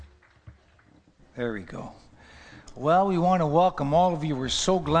There we go. Well, we want to welcome all of you. We're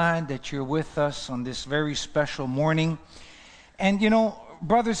so glad that you're with us on this very special morning. And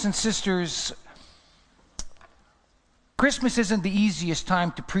brothers and sisters, Christmas isn't the easiest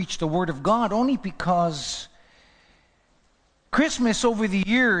time to preach the Word of God, only because Christmas over the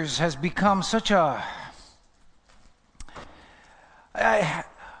years has become such a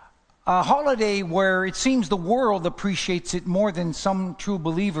holiday where it seems the world appreciates it more than some true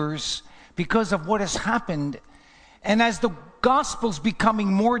believers because of what has happened. And as the gospel's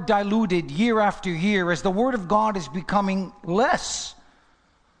becoming more diluted year after year, as the Word of God is becoming less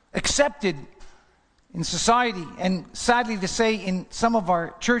accepted in society, and sadly to say in some of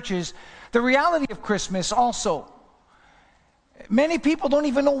our churches, the reality of Christmas also, many people don't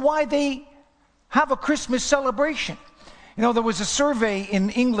even know why they have a Christmas celebration. There was a survey in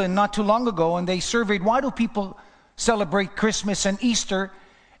England not too long ago, and they surveyed, why do people celebrate Christmas and Easter?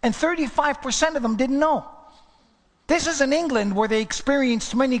 And 35% of them didn't know. This is in England, where they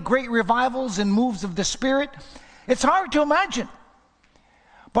experienced many great revivals and moves of the Spirit. It's hard to imagine.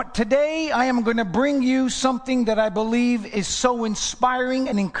 But today I am going to bring you something that I believe is so inspiring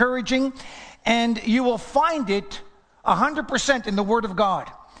and encouraging, and you will find it 100% in the Word of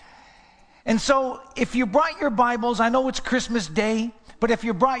God. And so if you brought your Bibles, I know it's Christmas Day, but if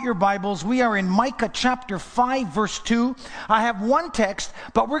you brought your Bibles, we are in Micah chapter 5, verse 2. I have one text,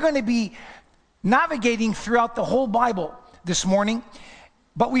 but we're going to be navigating throughout the whole Bible this morning.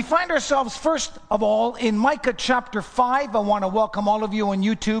 But we find ourselves, first of all, in Micah chapter 5. I want to welcome all of you on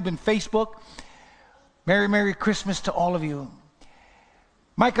YouTube and Facebook. Merry Christmas to all of you.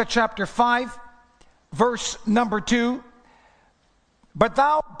 Micah chapter 5, verse number 2. But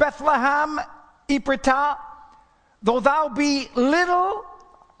thou, Bethlehem Ephratah, though thou be little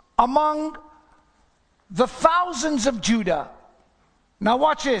among the thousands of Judah. Now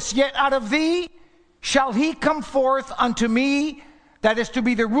watch this. Yet out of thee shall he come forth unto me, that is to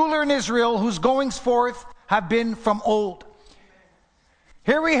be the ruler in Israel, whose goings forth have been from old.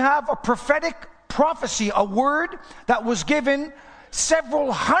 Here we have a prophetic prophecy, a word that was given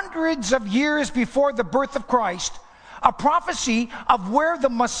several hundreds of years before the birth of Christ, a prophecy of where the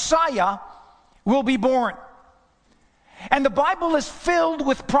Messiah will be born. And the Bible is filled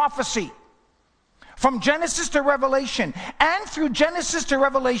with prophecy. From Genesis to Revelation, and through Genesis to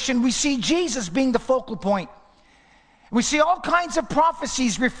Revelation, we see Jesus being the focal point. We see all kinds of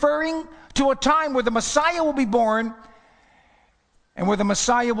prophecies referring to a time where the Messiah will be born and where the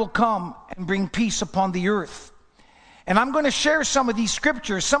Messiah will come and bring peace upon the earth. And I'm going to share some of these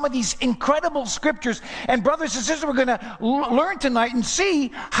scriptures, some of these incredible scriptures. And brothers and sisters, we're going to learn tonight and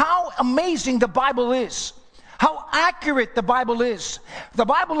see how amazing the Bible is, how accurate the Bible is. The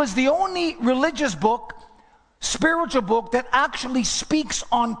Bible is the only religious book, spiritual book, that actually speaks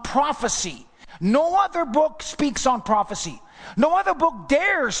on prophecy. No other book speaks on prophecy. No other book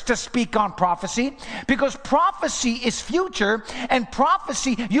dares to speak on prophecy, because prophecy is future, and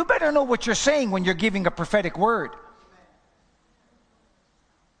prophecy, you better know what you're saying when you're giving a prophetic word.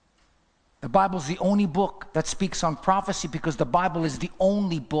 The Bible is the only book that speaks on prophecy, because the Bible is the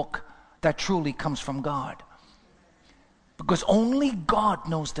only book that truly comes from God. Because only God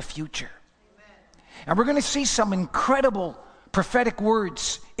knows the future. And we're going to see some incredible prophetic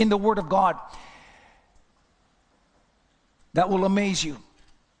words in the Word of God that will amaze you,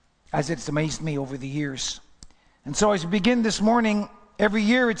 as it's amazed me over the years. And so as we begin this morning, every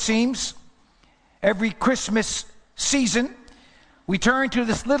year it seems, every Christmas season, we turn to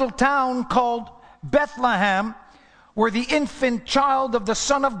this little town called Bethlehem, where the infant child of the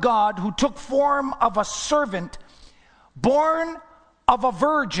Son of God, who took form of a servant, born of a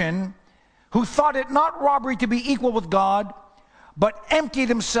virgin, who thought it not robbery to be equal with God, but emptied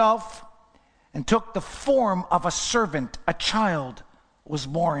himself and took the form of a servant. A child was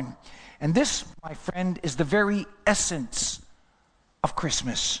born. And this, my friend, is the very essence of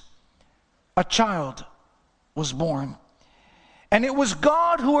Christmas. A child was born. And it was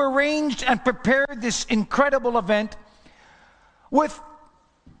God who arranged and prepared this incredible event with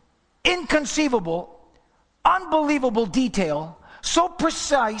inconceivable, unbelievable detail, so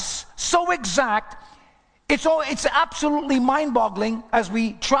precise, so exact. It's absolutely mind-boggling. As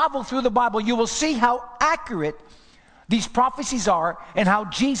we travel through the Bible, you will see how accurate these prophecies are and how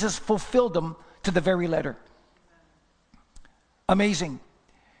Jesus fulfilled them to the very letter. Amazing.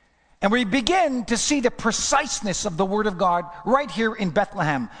 And we begin to see the preciseness of the Word of God right here in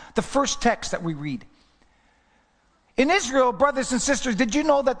Bethlehem, the first text that we read. In Israel, brothers and sisters, did you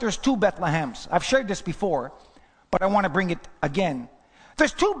know that there's two Bethlehems? I've shared this before, but I want to bring it again.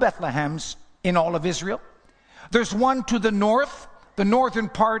 There's two Bethlehems in all of Israel. There's one to the north the northern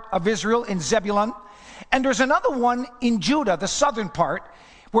part of Israel in Zebulun. And there's another one in Judah, the southern part,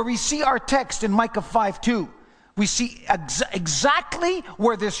 where we see our text in Micah 5:2. We see exactly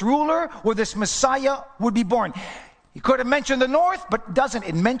where this ruler, where this Messiah would be born. He could have mentioned the north, but doesn't.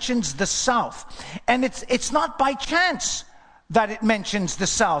 It mentions the south. And it's not by chance that it mentions the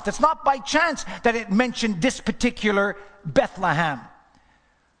south. It's not by chance that it mentioned this particular Bethlehem.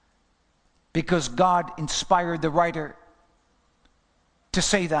 Because God inspired the writer to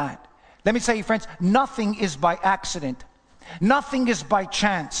say that. Let me tell you, friends, nothing is by accident. Nothing is by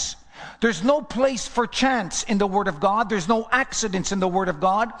chance. There's no place for chance in the Word of God. There's no accidents in the Word of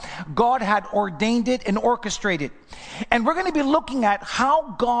God. God had ordained it and orchestrated. And we're going to be looking at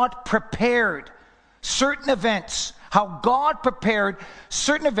how God prepared certain events. How God prepared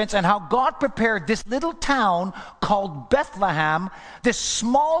certain events and how God prepared this little town called Bethlehem, this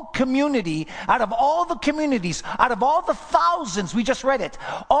small community, out of all the communities, out of all the thousands, we just read it,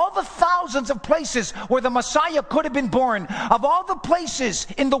 all the thousands of places where the Messiah could have been born, of all the places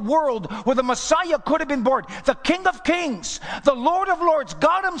in the world where the Messiah could have been born, the King of Kings, the Lord of Lords,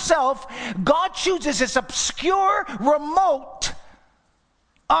 God Himself, God chooses this obscure, remote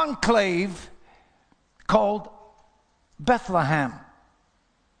enclave called Bethlehem.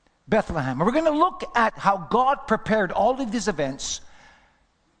 Bethlehem. And we're going to look at how God prepared all of these events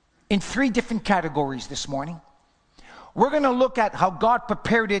in three different categories this morning. We're going to look at how God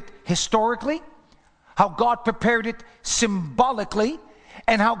prepared it historically, how God prepared it symbolically,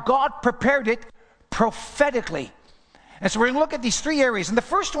 and how God prepared it prophetically. And so we're going to look at these three areas. And the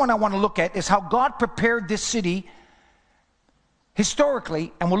first one I want to look at is how God prepared this city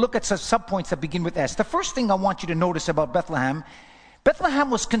historically, and we'll look at some subpoints that begin with S. The first thing I want you to notice about Bethlehem, Bethlehem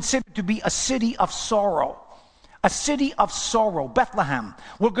was considered to be a city of sorrow. A city of sorrow, Bethlehem.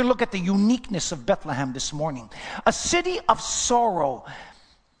 We're going to look at the uniqueness of Bethlehem this morning. A city of sorrow.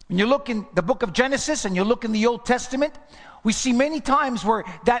 When you look in the book of Genesis and you look in the Old Testament, we see many times where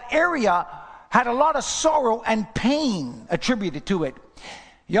that area had a lot of sorrow and pain attributed to it.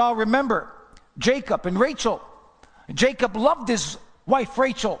 Y'all remember Jacob and Rachel. Jacob loved his wife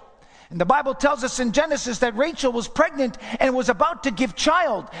Rachel. And the Bible tells us in Genesis that Rachel was pregnant and was about to give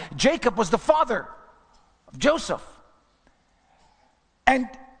child. Jacob was the father of Joseph. And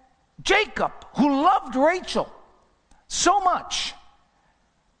Jacob, who loved Rachel so much,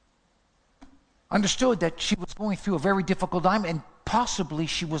 understood that she was going through a very difficult time and possibly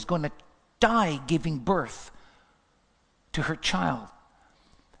she was going to die giving birth to her child.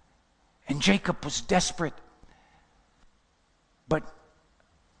 And Jacob was desperate. But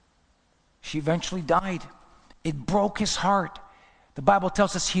she eventually died. It broke his heart. The Bible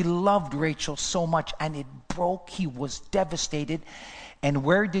tells us he loved Rachel so much, and it broke. He was devastated. And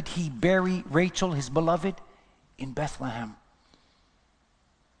where did he bury Rachel, his beloved? In Bethlehem.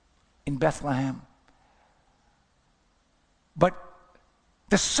 In Bethlehem. But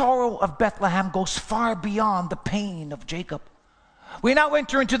the sorrow of Bethlehem goes far beyond the pain of Jacob. We now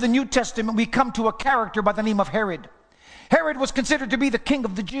enter into the New Testament. We come to a character by the name of Herod. Herod was considered to be the king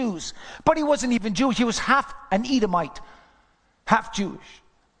of the Jews, but he wasn't even Jewish. He was half an Edomite, half Jewish.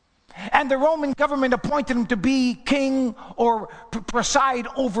 And the Roman government appointed him to be king or preside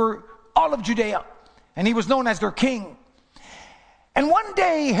over all of Judea. And he was known as their king. And one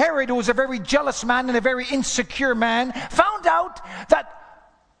day, Herod, who was a very jealous man and a very insecure man, found out that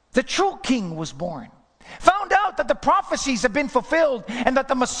the true king was born. Found out that the prophecies have been fulfilled and that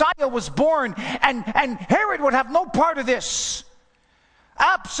the Messiah was born, and Herod would have no part of this.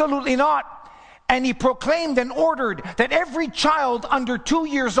 Absolutely not. And he proclaimed and ordered that every child under 2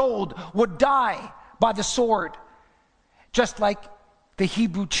 years old would die by the sword. Just like the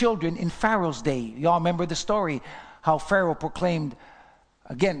Hebrew children in Pharaoh's day. Y'all remember the story, how Pharaoh proclaimed,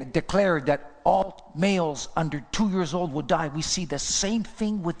 again, declared that all males under 2 years old would die. We see the same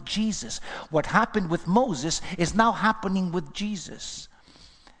thing with Jesus. What happened with Moses is now happening with Jesus.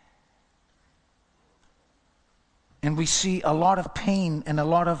 And we see a lot of pain and a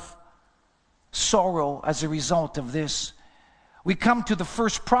lot of sorrow as a result of this. We come to the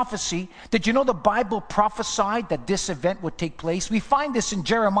first prophecy. Did you know the Bible prophesied that this event would take place? We find this in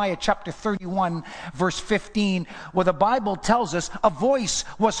Jeremiah chapter 31, verse 15, where the Bible tells us, a voice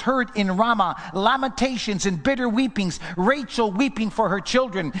was heard in Ramah, lamentations and bitter weepings, Rachel weeping for her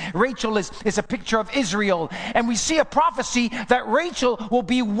children. Rachel is a picture of Israel. And we see a prophecy that Rachel will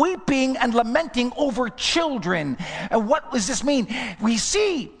be weeping and lamenting over children. And what does this mean? We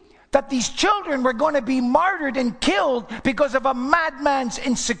see that these children were going to be martyred and killed because of a madman's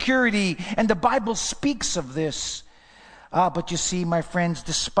insecurity. And the Bible speaks of this. But you see, my friends,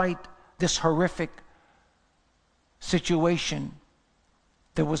 despite this horrific situation,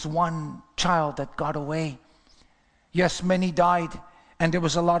 there was one child that got away. Yes, many died, and there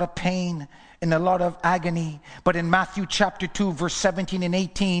was a lot of pain and a lot of agony. But in Matthew chapter 2, verse 17 and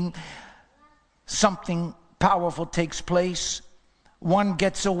 18, something powerful takes place. One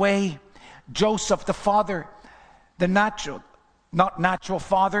gets away. Joseph, the father, not natural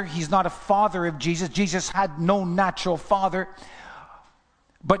father. He's not a father of Jesus. Jesus had no natural father.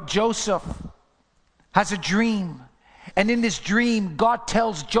 But Joseph has a dream. And in this dream, God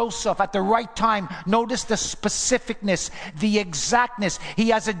tells Joseph at the right time, notice the specificness, the exactness. He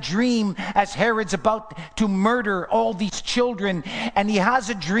has a dream as Herod's about to murder all these children. And he has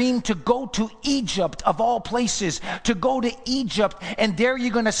a dream to go to Egypt, of all places, to go to Egypt. And there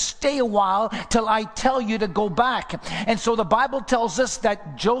you're going to stay a while till I tell you to go back. And so the Bible tells us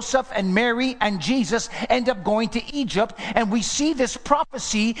that Joseph and Mary and Jesus end up going to Egypt. And we see this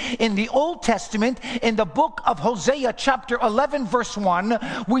prophecy in the Old Testament, in the book of Hosea, chapter 11, verse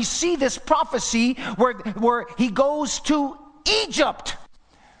 1, we see this prophecy where he goes to Egypt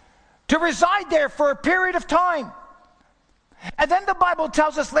to reside there for a period of time. And then the Bible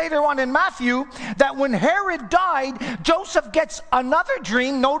tells us later on in Matthew that when Herod died, Joseph gets another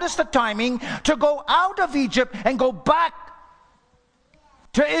dream, notice the timing, to go out of Egypt and go back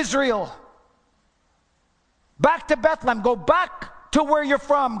to Israel. Back to Bethlehem, go back to where you're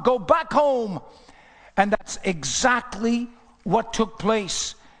from, go back home. And that's exactly what took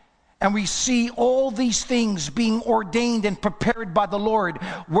place. And we see all these things being ordained and prepared by the Lord,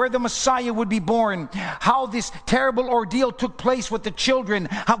 where the Messiah would be born, how this terrible ordeal took place with the children,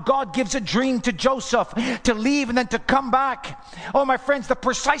 how God gives a dream to Joseph to leave and then to come back. Oh, my friends, the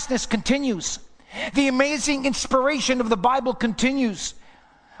preciseness continues. The amazing inspiration of the Bible continues.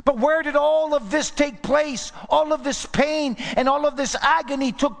 But where did all of this take place? All of this pain and all of this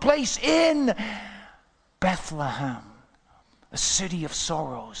agony took place in Bethlehem, a city of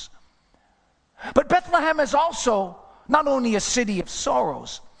sorrows. But Bethlehem is also not only a city of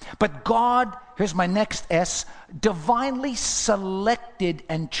sorrows, but God, here's my next S, divinely selected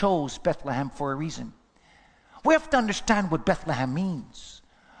and chose Bethlehem for a reason. We have to understand what Bethlehem means.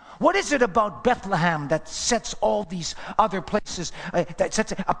 What is it about Bethlehem that sets all these other places, that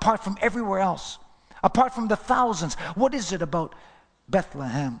sets it apart from everywhere else, apart from the thousands? What is it about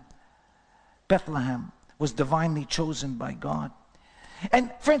Bethlehem? Bethlehem was divinely chosen by God.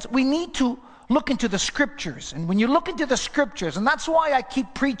 And friends, we need to look into the scriptures. And when you look into the scriptures, and that's why I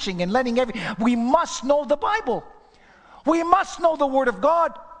keep preaching and we must know the Bible. We must know the Word of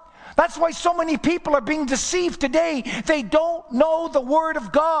God. That's why so many people are being deceived today. They don't know the Word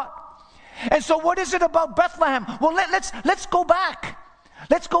of God. And so what is it about Bethlehem? Well, let's go back.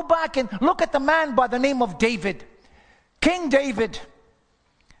 Let's go back and look at the man by the name of David. King David.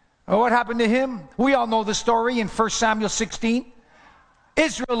 What happened to him? We all know the story in 1 Samuel 16.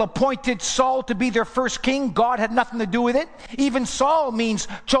 Israel appointed Saul to be their first king. God had nothing to do with it. Even Saul means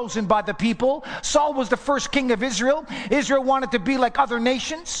chosen by the people. Saul was the first king of Israel. Israel wanted to be like other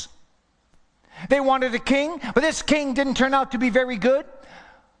nations. They wanted a king, but this king didn't turn out to be very good.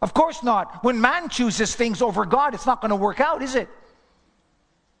 Of course not. When man chooses things over God, it's not going to work out, is it?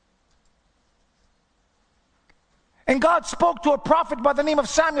 And God spoke to a prophet by the name of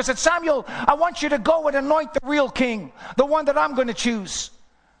Samuel, said, Samuel, I want you to go and anoint the real king, the one that I'm going to choose.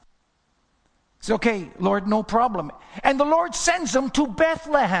 It's okay, Lord, no problem. And the Lord sends him to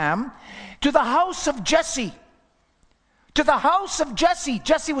Bethlehem, to the house of Jesse. To the house of Jesse.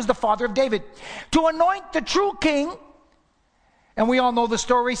 Jesse was the father of David. To anoint the true king. And we all know the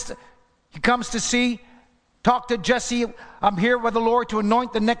story. He comes to see, talk to Jesse. I'm here with the Lord to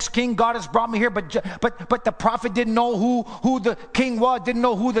anoint the next king. God has brought me here. But the prophet didn't know who the king was, didn't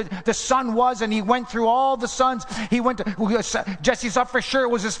know who the son was. And he went through all the sons. Jesse thought for sure it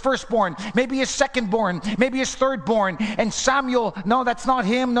was his firstborn, maybe his secondborn, maybe his thirdborn. And Samuel, no, that's not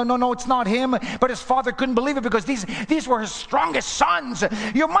him. No, it's not him. But his father couldn't believe it because these were his strongest sons.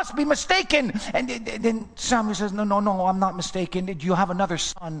 You must be mistaken. And then Samuel says, no, I'm not mistaken. Do you have another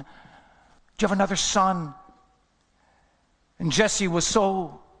son? Do you have another son? And Jesse was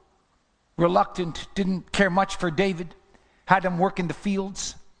so reluctant, didn't care much for David, had him work in the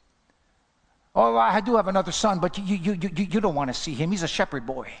fields. Oh, I do have another son, but you don't want to see him. He's a shepherd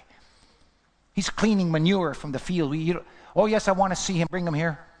boy. He's cleaning manure from the field. Oh, yes, I want to see him. Bring him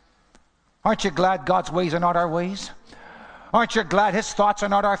here. Aren't you glad God's ways are not our ways? Aren't you glad his thoughts are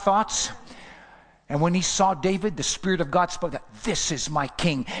not our thoughts? And when he saw David, the Spirit of God spoke that this is my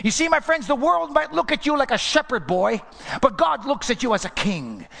king. You see, my friends, the world might look at you like a shepherd boy, but God looks at you as a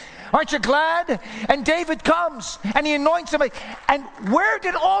king. Aren't you glad? And David comes and he anoints him. And where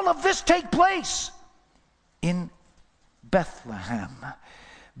did all of this take place? In Bethlehem.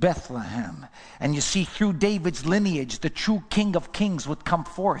 Bethlehem. And you see, through David's lineage, the true King of Kings would come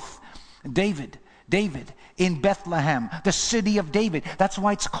forth. David in Bethlehem, the city of David. That's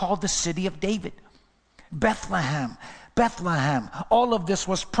why it's called the city of David. Bethlehem. All of this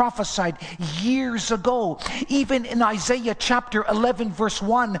was prophesied years ago. Even in Isaiah chapter 11 verse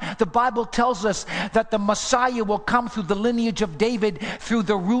 1, the Bible tells us that the Messiah will come through the lineage of David, through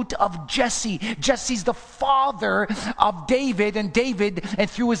the root of Jesse. Jesse's the father of David, and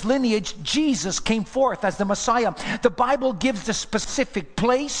through his lineage, Jesus came forth as the Messiah. The Bible gives the specific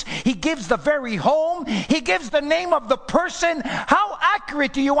place. He gives the very home. He gives the name of the person. How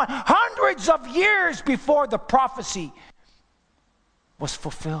accurate do you want? Hundreds of years before the prophecy was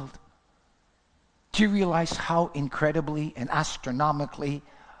fulfilled. Do you realize how incredibly and astronomically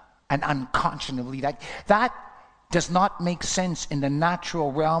and unconscionably that does not make sense in the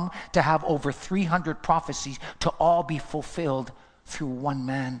natural realm, to have over 300 prophecies to all be fulfilled through one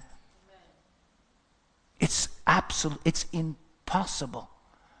man? It's impossible.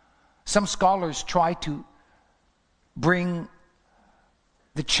 Some scholars try to bring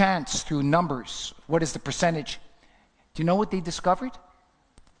the chance through numbers. What is the percentage? Do you know what they discovered?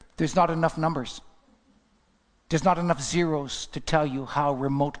 There's not enough numbers. There's not enough zeros to tell you how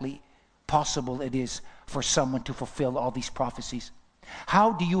remotely possible it is for someone to fulfill all these prophecies.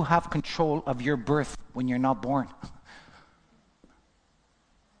 How do you have control of your birth when you're not born?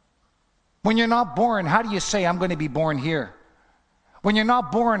 When you're not born, how do you say, I'm going to be born here? When you're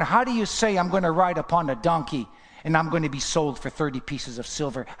not born, how do you say, I'm going to ride upon a donkey and I'm going to be sold for 30 pieces of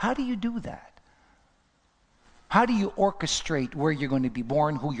silver? How do you do that? How do you orchestrate where you're going to be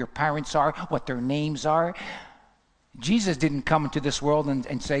born, who your parents are, what their names are? Jesus didn't come into this world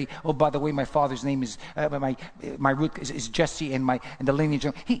and say, oh, by the way, my father's name is, my root is Jesse, and the lineage.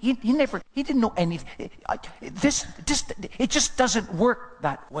 He didn't know anything. It just doesn't work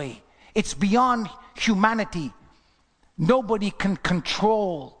that way. It's beyond humanity. Nobody can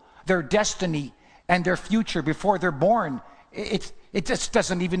control their destiny and their future before they're born. It just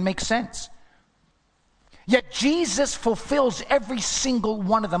doesn't even make sense. Yet Jesus fulfills every single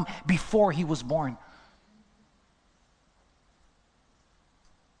one of them before he was born.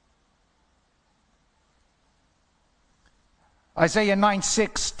 Isaiah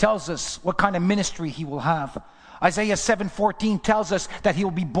 9:6 tells us what kind of ministry he will have. Isaiah 7:14 tells us that he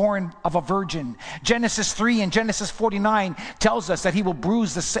will be born of a virgin. Genesis 3 and Genesis 49 tells us that he will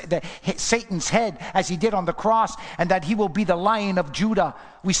bruise Satan's head as he did on the cross, and that he will be the Lion of Judah.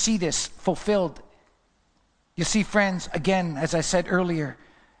 We see this fulfilled. You see, friends, again, as I said earlier,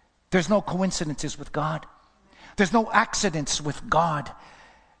 there's no coincidences with God. There's no accidents with God.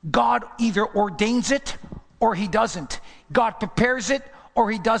 God either ordains it or he doesn't. God prepares it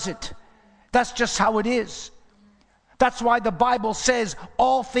or he does it. That's just how it is. That's why the Bible says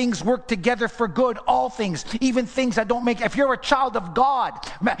all things work together for good. All things, even things that don't make. If you're a child of God,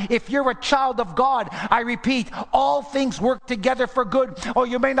 I repeat, all things work together for good. Oh,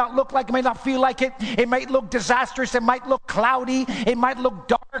 you may not look like it, may not feel like it. It might look disastrous. It might look cloudy. It might look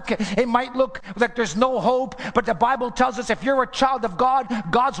dark. It might look like there's no hope. But the Bible tells us if you're a child of God,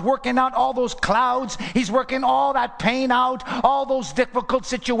 God's working out all those clouds. He's working all that pain out, all those difficult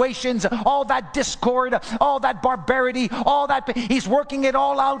situations, all that discord, all that barbarity, all that. He's working it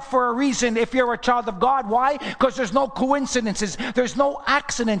all out for a reason if you're a child of God. Why? Because there's no coincidences. There's no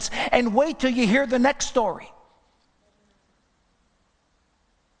accidents. And wait till you hear the next story.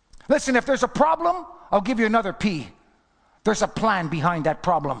 Listen, if there's a problem, I'll give you another P. There's a plan behind that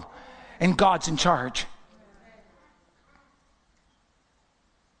problem, and God's in charge.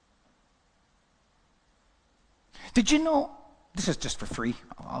 Did you know, this is just for free,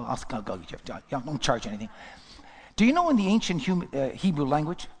 I'll go, don't charge anything. Do you know in the ancient Hebrew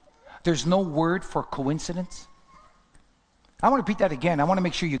language, there's no word for coincidence? I want to repeat that again. I want to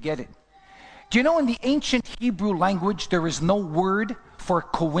make sure you get it. Do you know in the ancient Hebrew language, there is no word for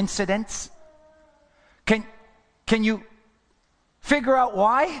coincidence? Can you figure out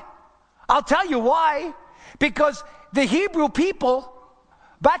why? I'll tell you why. Because the Hebrew people,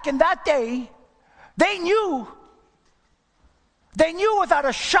 back in that day, they knew without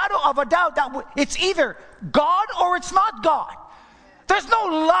a shadow of a doubt that it's either God or it's not God. There's no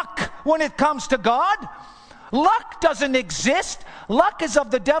luck when it comes to God. Luck doesn't exist. Luck is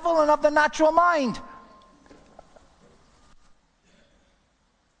of the devil and of the natural mind.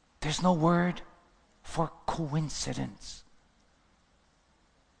 There's no word for coincidence.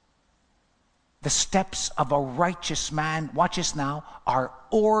 The steps of a righteous man, watch this now, are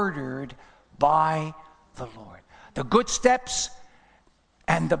ordered by the Lord. The good steps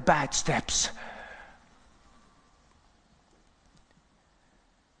and the bad steps.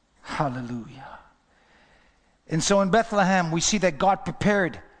 Hallelujah. And so in Bethlehem, we see that God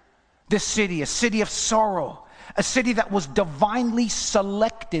prepared this city, a city of sorrow, a city that was divinely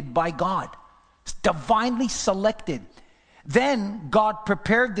selected by God. Divinely selected. Then God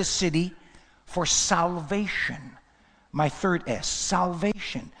prepared this city for salvation. My third S,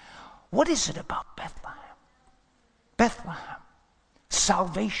 salvation. What is it about Bethlehem? Bethlehem,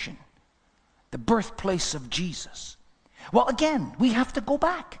 salvation, the birthplace of Jesus. Well, again, we have to go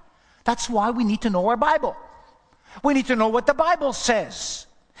back. That's why we need to know our Bible. We need to know what the Bible says.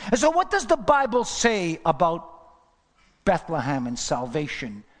 And so what does the Bible say about Bethlehem and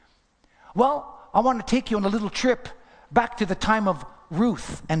salvation? Well, I want to take you on a little trip back to the time of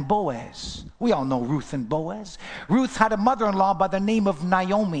Ruth and Boaz. We all know Ruth and Boaz. Ruth had a mother-in-law by the name of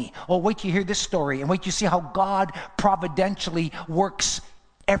Naomi. Oh, wait till you hear this story and wait till you see how God providentially works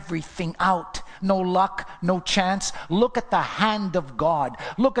everything out. No luck, no chance. Look at the hand of God.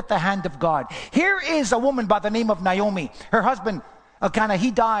 Look at the hand of God. Here is a woman by the name of Naomi. Her husband, Elkanah, he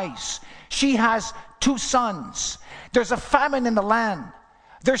dies. She has 2 sons. There's a famine in the land.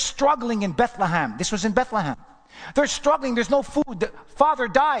 They're struggling in Bethlehem. This was in Bethlehem. They're struggling. There's no food. The father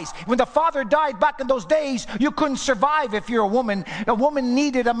dies. When the father died back in those days, you couldn't survive if you're a woman. A woman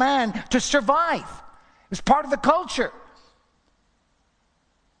needed a man to survive. It was part of the culture.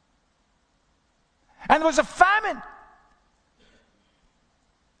 And there was a famine.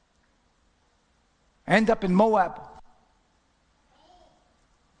 End up in Moab.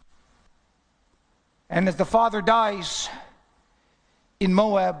 And as the father dies in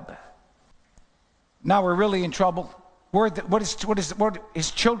Moab, now we're really in trouble. What is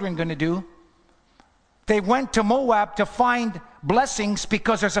his children going to do? They went to Moab to find blessings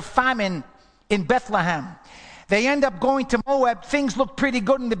because there's a famine in Bethlehem. They end up going to Moab. Things look pretty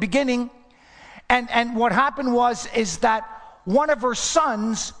good in the beginning. And what happened is that one of her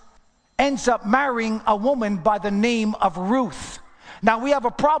sons ends up marrying a woman by the name of Ruth. Now we have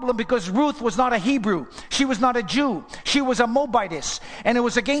a problem because Ruth was not a Hebrew. She was not a Jew. She was a Moabitess. And it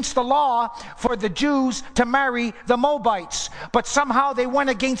was against the law for the Jews to marry the Moabites. But somehow they went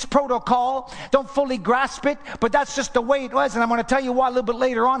against protocol. Don't fully grasp it, but that's just the way it was. And I'm going to tell you why a little bit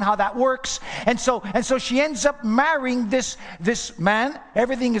later on how that works. And so she ends up marrying this man.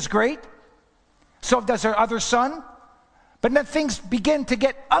 Everything is great. So does her other son. But then things begin to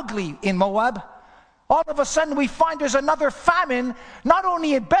get ugly in Moab. All of a sudden we find there's another famine, not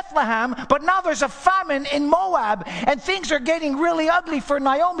only in Bethlehem, but now there's a famine in Moab. And things are getting really ugly for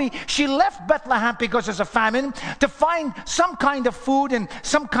Naomi. She left Bethlehem because there's a famine to find some kind of food and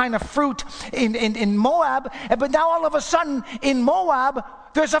some kind of fruit in Moab. But now all of a sudden in Moab,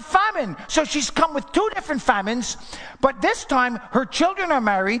 there's a famine. So she's come with 2 different famines. But this time her children are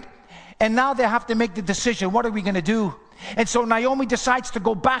married. And now they have to make the decision, what are we going to do? And so Naomi decides to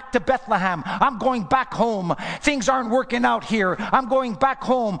go back to Bethlehem. I'm going back home. Things aren't working out here. I'm going back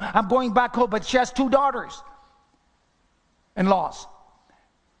home. I'm going back home. But she has 2 daughters-in-laws.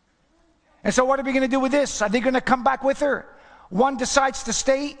 And so what are we going to do with this? Are they going to come back with her? One decides to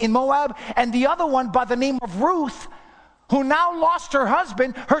stay in Moab, and the other one by the name of Ruth, who now lost her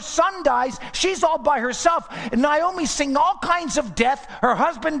husband, her son dies, she's all by herself. And Naomi's seeing all kinds of death. Her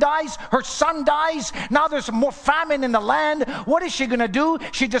husband dies, her son dies. Now there's more famine in the land. What is she going to do?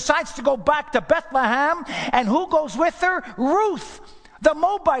 She decides to go back to Bethlehem. And who goes with her? Ruth, the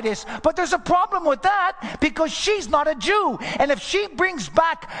Moabitess. But there's a problem with that because she's not a Jew. And if she brings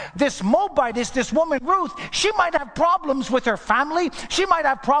back this Moabitess, this woman Ruth, she might have problems with her family. She might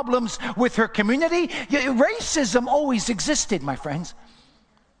have problems with her community. Racism always existed, my friends.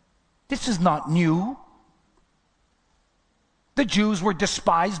 This is not new. The Jews were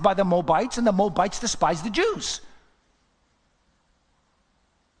despised by the Moabites, and the Moabites despised the Jews.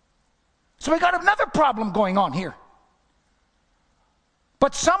 So we got another problem going on here.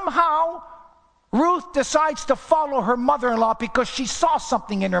 But somehow, Ruth decides to follow her mother-in-law because she saw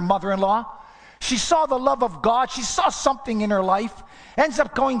something in her mother-in-law. She saw the love of God. She saw something in her life. Ends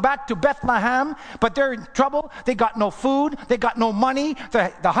up going back to Bethlehem, but they're in trouble. They got no food. They got no money.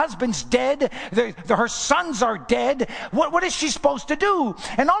 The husband's dead. Her sons are dead. What is she supposed to do?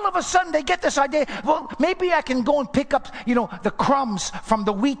 And all of a sudden they get this idea, well, maybe I can go and pick up, the crumbs from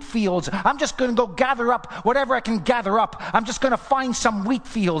the wheat fields. I'm just going to go gather up whatever I can gather up. I'm just going to find some wheat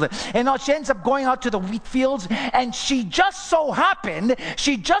field. And she ends up going out to the wheat fields, and she just so happened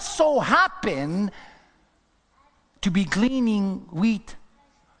to be gleaning wheat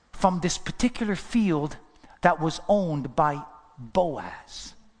from this particular field that was owned by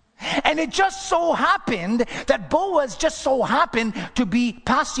Boaz. And it just so happened that Boaz just so happened to be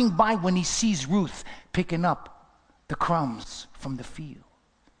passing by when he sees Ruth picking up the crumbs from the field.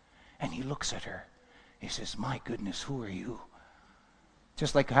 And he looks at her. He says, my goodness, who are you?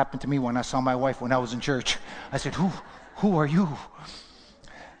 Just like it happened to me when I saw my wife when I was in church. I said, who are you?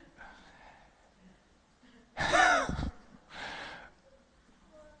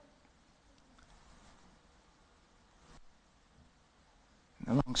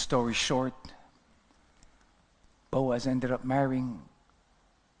 A long story short, Boaz ended up marrying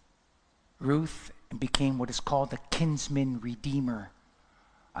Ruth and became what is called a kinsman redeemer.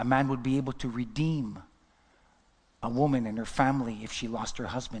 A man would be able to redeem a woman and her family if she lost her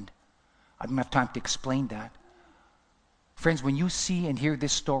husband. I don't have time to explain that. Friends, when you see and hear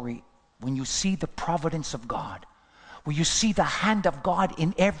this story, when you see the providence of God, when you see the hand of God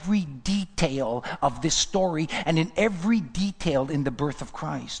in every detail of this story and in every detail in the birth of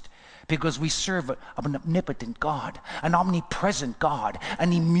Christ, because we serve an omnipotent God, an omnipresent God,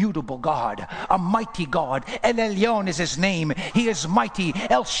 an immutable God, a mighty God. El Elyon is his name. He is mighty.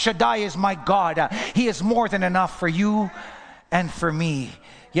 El Shaddai is my God. He is more than enough for you and for me.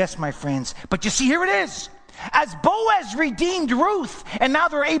 Yes, my friends. But you see, here it is. As Boaz redeemed Ruth, and now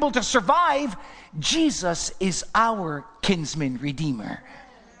they're able to survive, Jesus is our kinsman redeemer.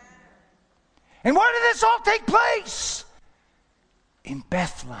 And where did this all take place? In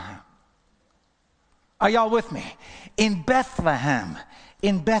Bethlehem. Are y'all with me? In Bethlehem.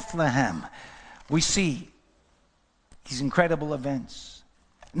 In Bethlehem. We see these incredible events.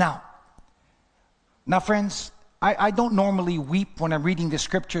 Now friends, I don't normally weep when I'm reading the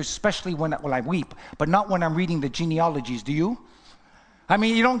scriptures, especially when I weep, but not when I'm reading the genealogies. Do you? I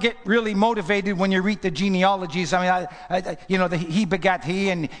mean, you don't get really motivated when you read the genealogies. I mean, he begat he,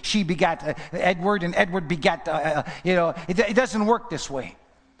 and she begat Edward, and Edward begat, it doesn't work this way.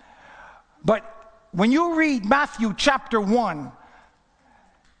 But when you read Matthew chapter 1,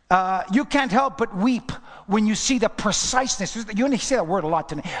 you can't help but weep when you see the preciseness. You only say that word a lot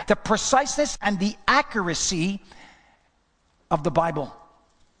today. The preciseness and the accuracy of the Bible.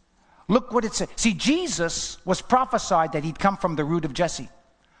 Look what it says. See, Jesus was prophesied that he'd come from the root of Jesse,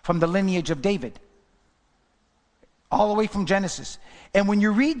 from the lineage of David, all the way from Genesis. And when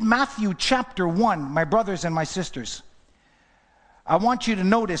you read Matthew chapter 1, my brothers and my sisters, I want you to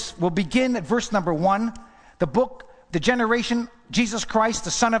notice, we'll begin at verse number 1, the generation, Jesus Christ,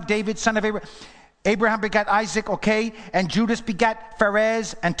 the son of David, son of Abraham. Abraham begat Isaac, okay, and Judas begat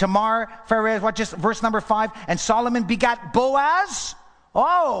Pharez, and Tamar, Pharez, verse number 5, and Solomon begat Boaz,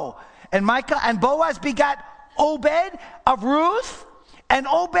 and Micah, and Boaz begat Obed of Ruth, and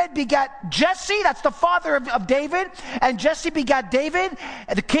Obed begat Jesse, that's the father of David, and Jesse begat David,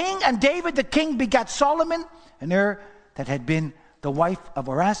 the king, and David the king begat Solomon, and her that had been the wife of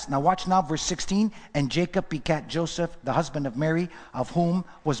Urias. Now watch now, verse 16, and Jacob begat Joseph, the husband of Mary, of whom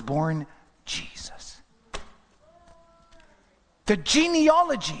was born Jesus. The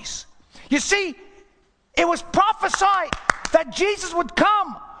genealogies. You see, it was prophesied that Jesus would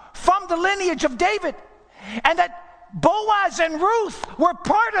come from the lineage of David, and that Boaz and Ruth were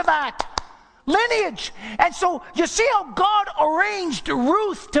part of that lineage. And so you see how God arranged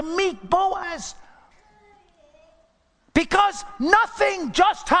Ruth to meet Boaz. Because nothing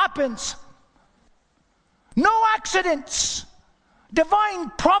just happens. No accidents. Divine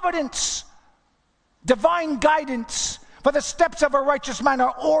providence. Divine guidance. For the steps of a righteous man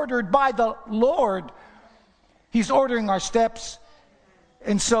are ordered by the Lord. He's ordering our steps.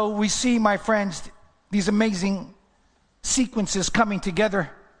 And so we see, my friends, these amazing sequences coming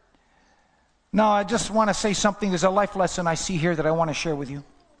together. Now, I just want to say something. There's a life lesson I see here that I want to share with you.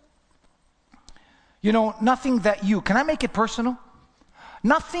 You know, nothing that you, can I make it personal?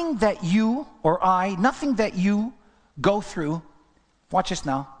 Nothing that you or I, nothing that you go through, watch this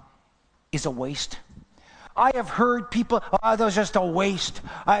now, is a waste. I have heard people, that was just a waste.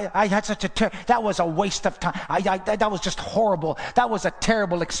 I had such that was a waste of time. That was just horrible. That was a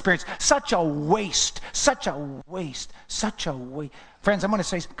terrible experience. Such a waste, such a waste, such a waste. Friends, I'm going to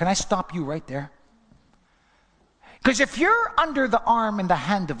say, can I stop you right there? Because if you're under the arm and the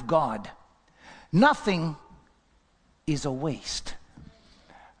hand of God, nothing is a waste.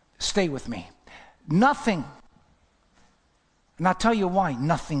 Stay with me. Nothing. And I'll tell you why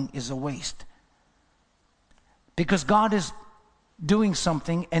nothing is a waste. Because God is doing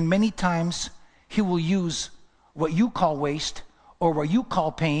something, and many times He will use what you call waste or what you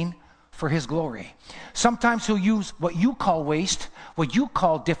call pain for His glory. Sometimes He'll use what you call waste, what you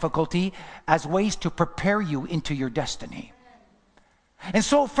call difficulty, as ways to prepare you into your destiny. And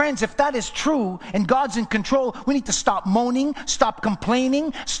so, friends, if that is true and God's in control, we need to stop moaning, stop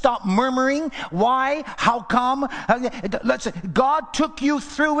complaining, stop murmuring. Why? How come? God took you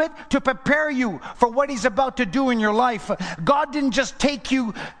through it to prepare you for what He's about to do in your life. God didn't just take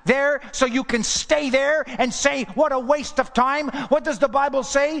you there so you can stay there and say, what a waste of time. What does the Bible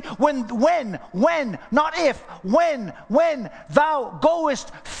say? When, not if, when thou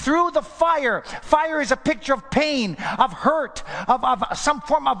goest through the fire. Fire is a picture of pain, of hurt, of some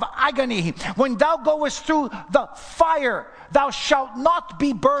form of agony. When thou goest through the fire, thou shalt not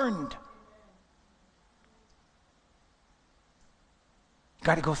be burned.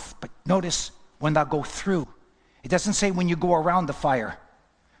 Got to go, but notice when thou go through. It doesn't say when you go around the fire.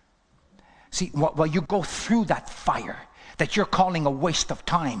 See, while you go through that fire that you're calling a waste of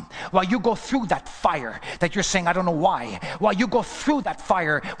time, while you go through that fire that you're saying, I don't know why, while you go through that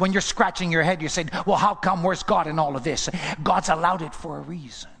fire when you're scratching your head, you're saying, well, how come, where's God in all of this? God's allowed it for a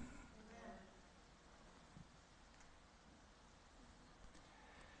reason.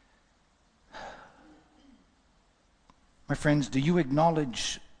 My friends, do you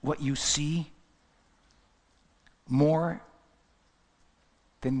acknowledge what you see more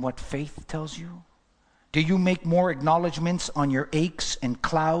than what faith tells you? Do you make more acknowledgments on your aches and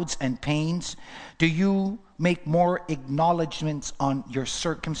clouds and pains? Do you make more acknowledgments on your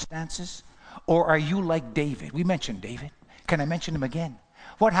circumstances? Or are you like David? We mentioned David. Can I mention him again?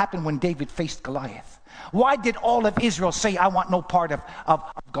 What happened when David faced Goliath? Why did all of Israel say, I want no part of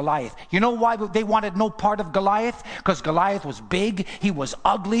Goliath? You know why they wanted no part of Goliath? Because Goliath was big, he was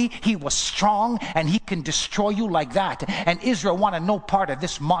ugly, he was strong, and he can destroy you like that. And Israel wanted no part of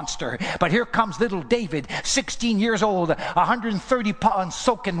this monster. But here comes little David, 16 years old, 130 pounds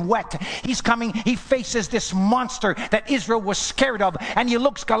soaking wet. He's coming, he faces this monster that Israel was scared of. And he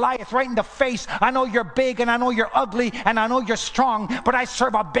looks Goliath right in the face. I know you're big, and I know you're ugly, and I know you're strong, but I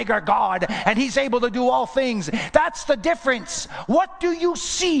serve a bigger God, and He's able to do all things. That's the difference. What do you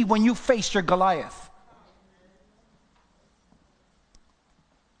see when you face your Goliath?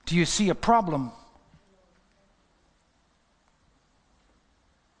 Do you see a problem?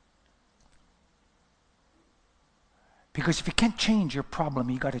 Because if you can't change your problem,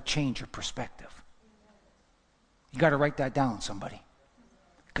 you got to change your perspective. You got to write that down, somebody,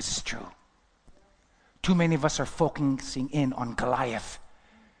 because it's true. Too many of us are focusing in on Goliath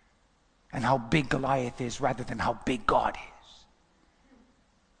and how big Goliath is rather than how big God is.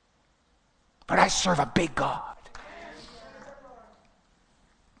 But I serve a big God.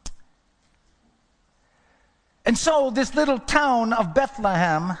 And so this little town of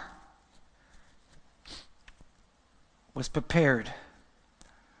Bethlehem was prepared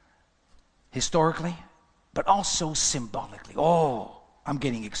historically, but also symbolically. Oh, I'm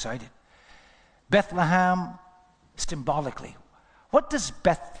getting excited. Bethlehem, symbolically. What does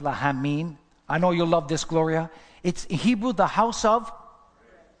Bethlehem mean? I know you'll love this, Gloria. It's in Hebrew, the house of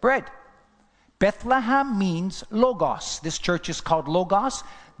bread. Bethlehem means Logos. This church is called Logos.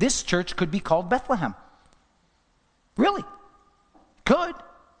 This church could be called Bethlehem. Really? Could.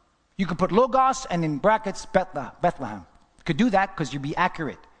 You could put Logos and in brackets Bethlehem. You could do that because you'd be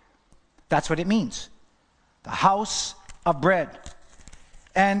accurate. That's what it means. The house of bread.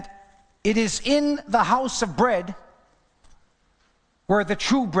 And it is in the house of bread where the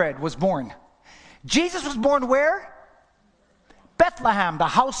true bread was born. Jesus was born where? Bethlehem, the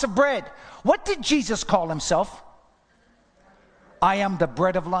house of bread. What did Jesus call himself? I am the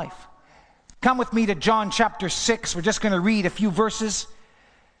bread of life. Come with me to John chapter 6. We're just going to read a few verses.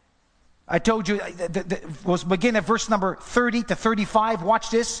 I told you, we'll begin at verse number 30 to 35. Watch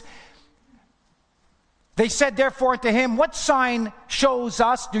this. They said therefore to him, what sign shows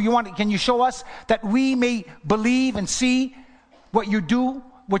us, can you show us that we may believe and see what you do,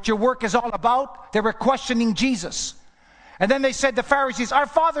 what your work is all about? They were questioning Jesus. And then they said, the Pharisees, our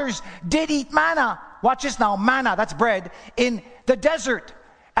fathers did eat manna. Watch this now, manna, that's bread, in the desert.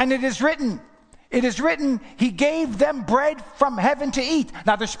 And it is written, he gave them bread from heaven to eat.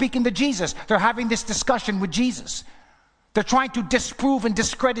 Now they're speaking to Jesus. They're having this discussion with Jesus. They're trying to disprove and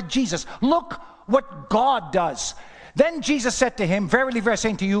discredit Jesus. Look what God does. Then Jesus said to him, verily, verily, I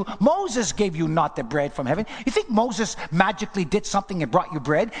say to you, Moses gave you not the bread from heaven. You think Moses magically did something and brought you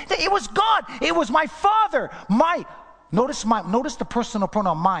bread? It was God. It was my Father. Notice the personal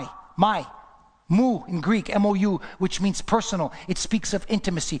pronoun my. Mu in Greek, M-O-U, which means personal. It speaks of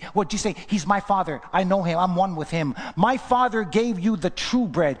intimacy. What do you say? He's my Father. I know him. I'm one with him. My Father gave you the true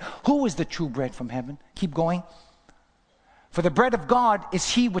bread. Who is the true bread from heaven? Keep going. For the bread of God is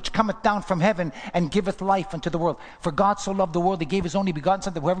he which cometh down from heaven and giveth life unto the world. For God so loved the world, he gave his only begotten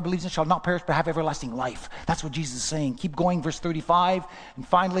Son, that whoever believes in him shall not perish but have everlasting life. That's what Jesus is saying. Keep going, verse 35. And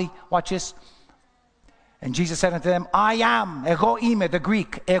finally, watch this. And Jesus said unto them, I am, ego eime, the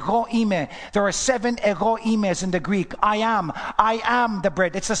Greek, ego eime. There are 7 ego eimes in the Greek. I am the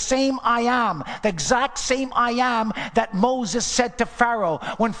bread. It's the same I am, the exact same I am that Moses said to Pharaoh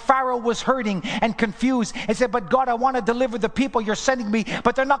when Pharaoh was hurting and confused. He said, but God, I want to deliver the people you're sending me,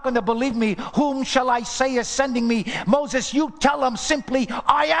 but they're not going to believe me. Whom shall I say is sending me? Moses, you tell them simply,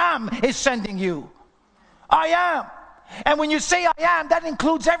 I am is sending you. I am. And when you say I am, that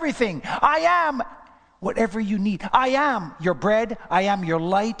includes everything. I am whatever you need. I am your bread. I am your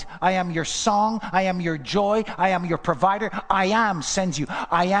light. I am your song. I am your joy. I am your provider. I am sends you.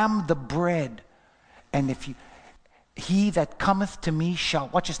 I am the bread. And if you, he that cometh to me shall,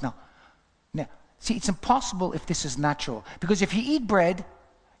 watch this now. Now, see, it's impossible if this is natural. Because if you eat bread,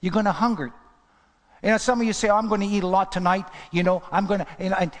 you're going to hunger. You know, some of you say, oh, I'm going to eat a lot tonight. You know, I'm going to, you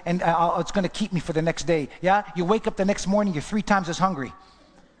know, and it's going to keep me for the next day. Yeah? You wake up the next morning, you're 3 times as hungry.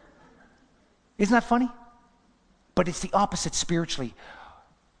 Isn't that funny? But it's the opposite spiritually.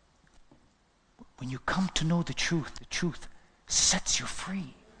 When you come to know the truth sets you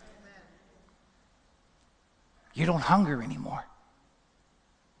free. You don't hunger anymore.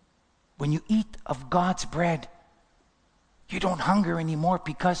 When you eat of God's bread, you don't hunger anymore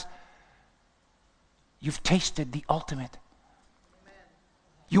because you've tasted the ultimate.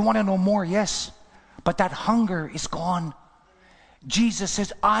 You want to know more, yes, but that hunger is gone. Jesus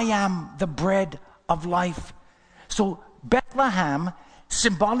says, I am the bread of life. So Bethlehem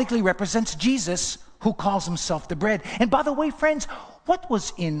symbolically represents Jesus, who calls himself the bread. And by the way, friends, what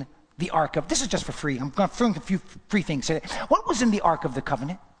was in the Ark of, this is just for free, I'm going to throw in a few free things. What was in the Ark of the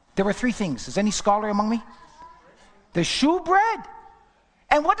Covenant? There were 3 things. Is any scholar among me? The shewbread.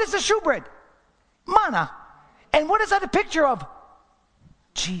 And what is the shewbread? Manna. And what is that a picture of?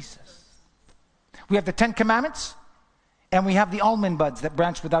 Jesus. We have the 10 Commandments. And we have the almond buds that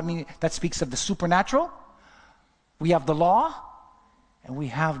branch without meaning, that speaks of the supernatural. We have the law, and we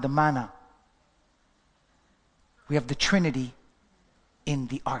have the manna. We have the Trinity in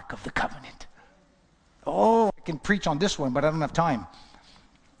the Ark of the Covenant. Oh, I can preach on this one, but I don't have time.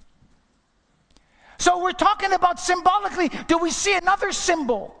 So we're talking about symbolically. Do we see another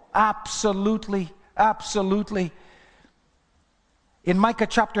symbol? Absolutely, absolutely. In Micah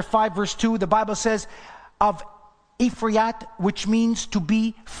chapter 5, verse 2, the Bible says, of Ephraat, which means to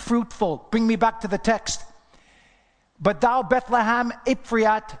be fruitful. Bring me back to the text. But thou, Bethlehem,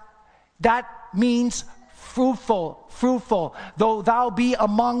 Ephraat, that means fruitful, fruitful. Though thou be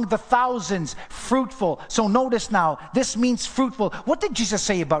among the thousands, fruitful. So notice now, this means fruitful. What did Jesus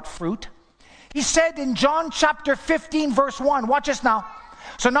say about fruit? He said in John chapter 15, verse 1, watch this now.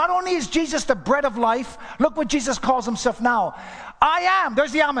 So not only is Jesus the bread of life, look what Jesus calls himself now. I am,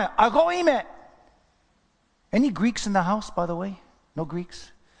 there's the ame, ego eime. Any Greeks in the house, by the way? No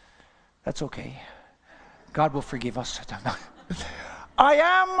Greeks? That's okay. God will forgive us. I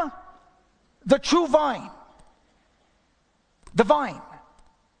am the true vine. The vine.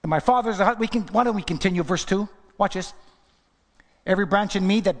 And my Father's the hut. Why don't we continue verse 2? Watch this. Every branch in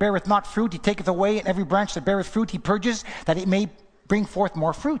me that beareth not fruit, he taketh away, and every branch that beareth fruit, he purges, that it may bring forth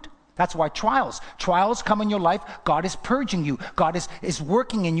more fruit. That's why trials come in your life. God is purging you. God is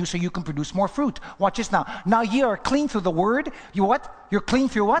working in you so you can produce more fruit. Watch this now. Now ye are clean through the word. You what? You're clean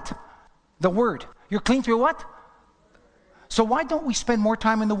through what? The word. You're clean through what? So why don't we spend more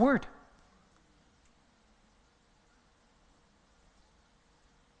time in the word?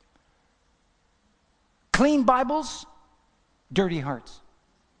 Clean Bibles, dirty hearts.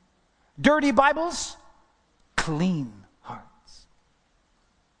 Dirty Bibles, clean hearts.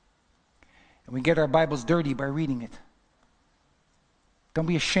 And we get our Bibles dirty by reading it. Don't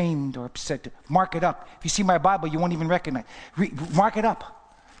be ashamed or upset. Mark it up. If you see my Bible, you won't even recognize it. Mark it up.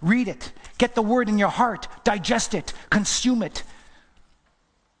 Read it. Get the word in your heart. Digest it. Consume it.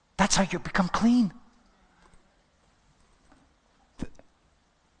 That's how you become clean.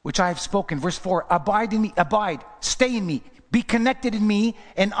 Which I have spoken. Verse 4. Abide in me. Abide. Stay in me. Be connected in me,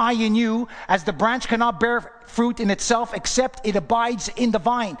 and I in you, as the branch cannot bear fruit in itself except it abides in the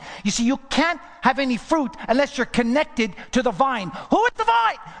vine. You see, you can't have any fruit unless you're connected to the vine. Who is the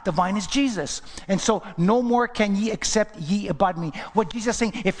vine? The vine is Jesus. And so, no more can ye except ye abide in me. What Jesus is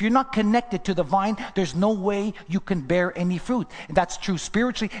saying, if you're not connected to the vine, there's no way you can bear any fruit. And that's true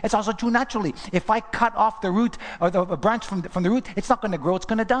spiritually. It's also true naturally. If I cut off the root, or the branch from the root, it's not going to grow, it's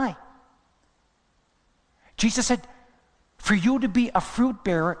going to die. Jesus said, for you to be a fruit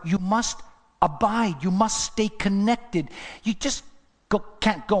bearer, you must abide. You must stay connected. You just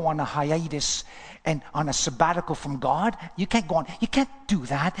can't go on a hiatus and on a sabbatical from God. You can't go on. You can't do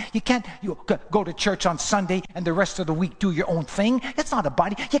that. You can't go to church on Sunday and the rest of the week do your own thing. It's not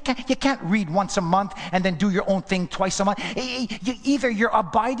abiding. You can't read once a month and then do your own thing twice a month. Either you're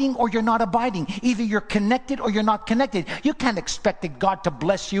abiding or you're not abiding. Either you're connected or you're not connected. You can't expect that God to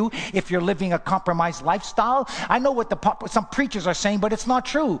bless you if you're living a compromised lifestyle. I know what some preachers are saying, but it's not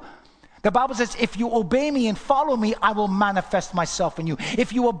true. The Bible says, if you obey me and follow me, I will manifest myself in you.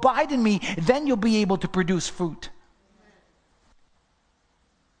 If you abide in me, then you'll be able to produce fruit.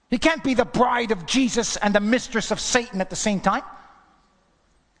 You can't be the bride of Jesus and the mistress of Satan at the same time.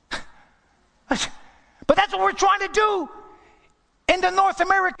 But that's what we're trying to do in the North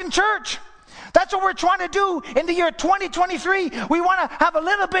American church. That's what we're trying to do in the year 2023. We want to have a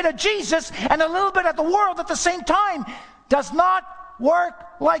little bit of Jesus and a little bit of the world at the same time. Does not work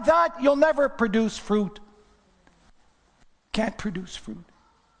like that. You'll never produce fruit. Can't produce fruit.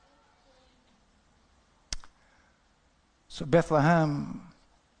 So Bethlehem,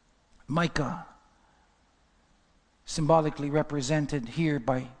 Micah, symbolically represented here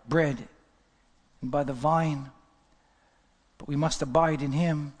by bread and by the vine. But we must abide in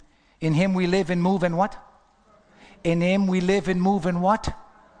Him. In Him we live and move and what? In Him we live and move and what?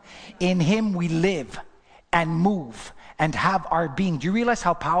 In Him we live and move and have our being. Do you realize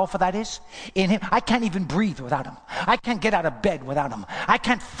how powerful that is? In Him, I can't even breathe without Him. I can't get out of bed without Him. I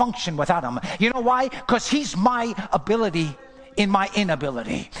can't function without Him. You know why? Because He's my ability in my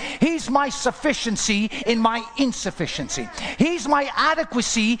inability. He's my sufficiency in my insufficiency. He's my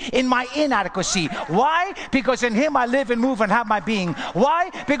adequacy in my inadequacy. Why? Because in Him I live and move and have my being.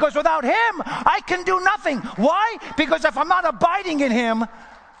 Why? Because without Him I can do nothing. Why? Because if I'm not abiding in Him,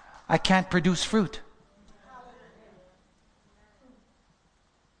 I can't produce fruit.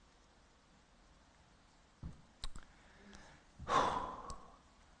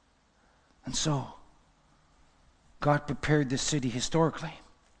 And so, God prepared this city historically.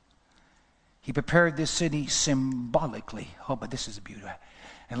 He prepared this city symbolically. Oh, but this is a beauty.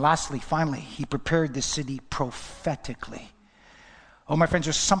 And lastly, finally, He prepared this city prophetically. Oh, my friends,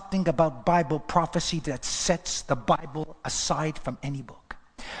 there's something about Bible prophecy that sets the Bible aside from any book.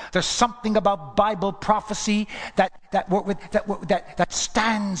 There's something about Bible prophecy that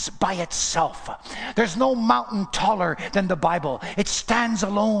stands by itself. There's no mountain taller than the Bible. It stands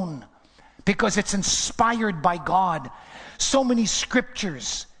alone. Because it's inspired by God. So many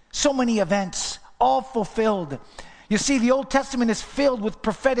scriptures, so many events, all fulfilled. You see, the Old Testament is filled with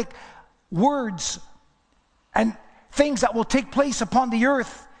prophetic words and things that will take place upon the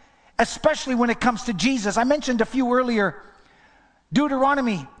earth, especially when it comes to Jesus. I mentioned a few earlier.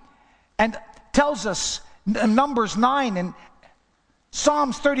 Deuteronomy and tells us, Numbers 9 and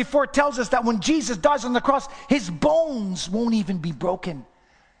Psalms 34 tells us that when Jesus dies on the cross, His bones won't even be broken.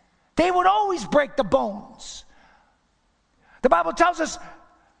 They would always break the bones. The Bible tells us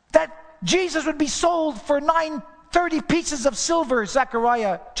that Jesus would be sold for 930 pieces of silver,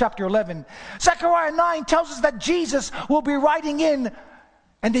 Zechariah chapter 11. Zechariah 9 tells us that Jesus will be riding in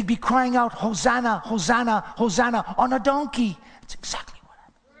and they'd be crying out, Hosanna, Hosanna, Hosanna, on a donkey. That's exactly what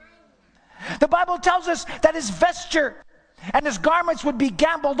happened. The Bible tells us that His vesture and His garments would be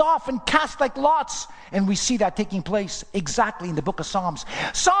gambled off and cast like lots. And we see that taking place exactly in the book of Psalms.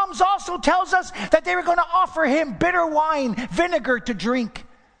 Psalms also tells us that they were going to offer Him bitter wine, vinegar to drink.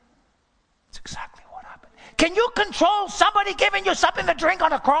 That's exactly what happened. Can you control somebody giving you something to drink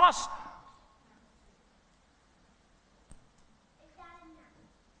on a cross?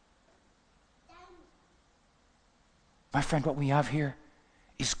 My friend, what we have here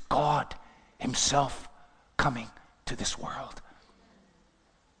is God Himself coming to this world.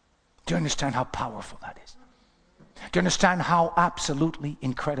 Do you understand how powerful that is? Do you understand how absolutely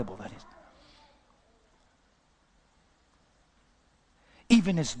incredible that is?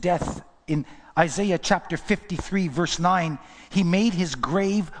 Even His death in Isaiah chapter 53 verse 9, He made His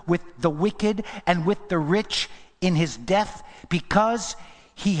grave with the wicked and with the rich in His death because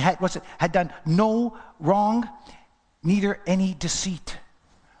He had done no wrong, neither any deceit.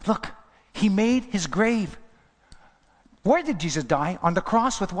 Look, He made His grave. Where did Jesus die? On the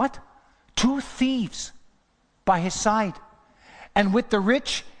cross with what? 2 thieves by His side. And with the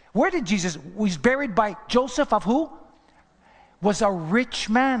rich, where did Jesus? He's buried by Joseph of who? Was a rich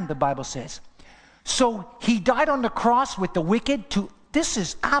man, the Bible says. So He died on the cross with the wicked too. This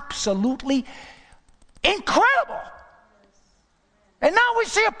is absolutely incredible. And now we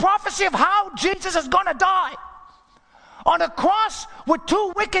see a prophecy of how Jesus is going to die. On a cross with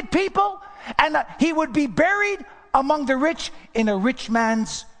 2 wicked people, and He would be buried among the rich in a rich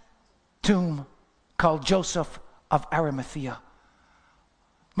man's tomb called Joseph of Arimathea.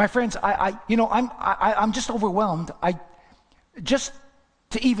 My friends, I'm just overwhelmed. Just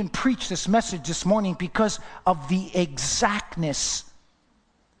to even preach this message this morning because of the exactness,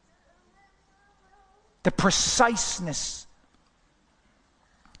 the preciseness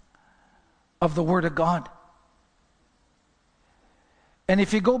of the Word of God. And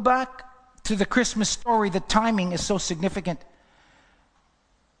if you go back to the Christmas story, the timing is so significant.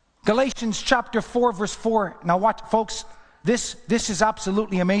 Galatians chapter 4, verse 4. Now watch, folks, this is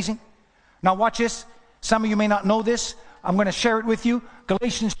absolutely amazing. Now watch this. Some of you may not know this. I'm going to share it with you.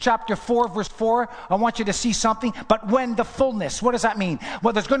 Galatians chapter 4, verse 4. I want you to see something. But when the fullness, what does that mean?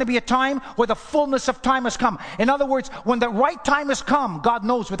 Well, there's going to be a time where the fullness of time has come. In other words, when the right time has come, God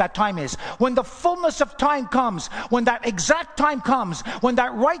knows what that time is. When the fullness of time comes, when that exact time comes, when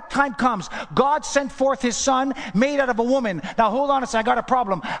that right time comes, God sent forth His Son, made out of a woman. Now hold on a second, I got a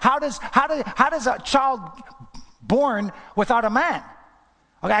problem. How does a child born without a man?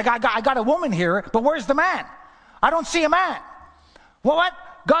 Okay, I got a woman here, but where's the man? I don't see a man. Well, what?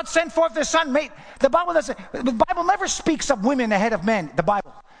 God sent forth His Son. The Bible never speaks of women ahead of men. The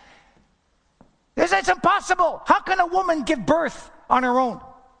Bible. It's impossible. How can a woman give birth on her own?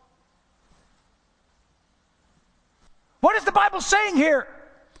 What is the Bible saying here?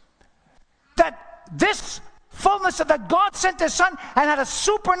 That this fullness of that God sent His Son and had a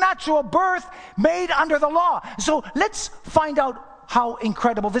supernatural birth made under the law. So let's find out how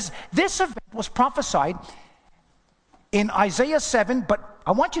incredible this event was prophesied in Isaiah 7, but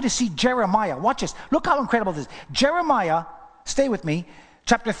I want you to see Jeremiah. Watch this. Look how incredible this is. Jeremiah, stay with me,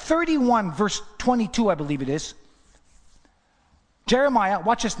 chapter 31, verse 22, I believe it is. Jeremiah,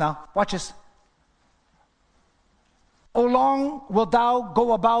 watch this now. Watch this. O long wilt thou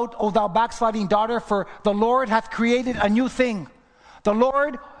go about, O thou backsliding daughter, for the Lord hath created a new thing. The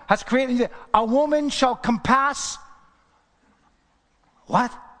Lord has created a woman shall compass. What?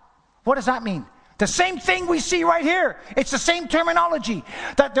 What does that mean? The same thing we see right here. It's the same terminology.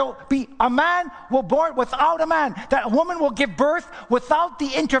 That there will be a man will born without a man. That a woman will give birth without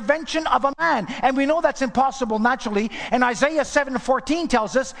the intervention of a man. And we know that's impossible naturally. And Isaiah 7:14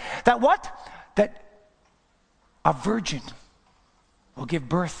 tells us that what? That a virgin will give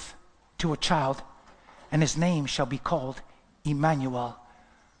birth to a child, and his name shall be called Emmanuel,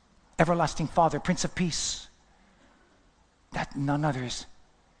 Everlasting Father, Prince of Peace. That none others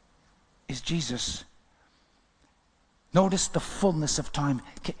is Jesus. Notice the fullness of time.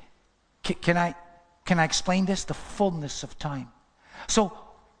 Can I explain this? The fullness of time. So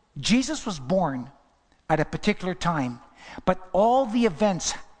Jesus was born at a particular time, but all the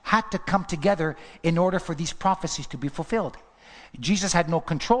events had to come together in order for these prophecies to be fulfilled. Jesus had no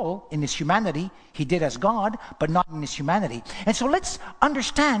control in His humanity. He did as God, but not in His humanity. And so let's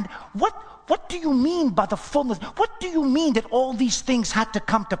understand, what do you mean by the fullness? What do you mean that all these things had to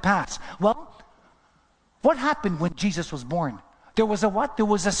come to pass? Well, what happened when Jesus was born? There was a what? There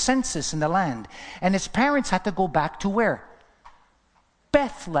was a census in the land. And His parents had to go back to where?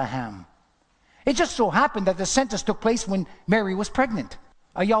 Bethlehem. It just so happened that the census took place when Mary was pregnant.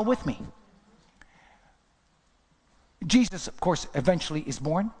 Are y'all with me? Jesus, of course, eventually is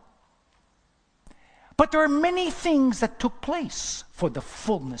born. But there are many things that took place for the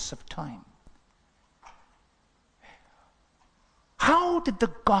fullness of time. How did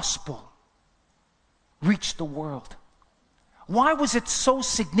the gospel reach the world? Why was it so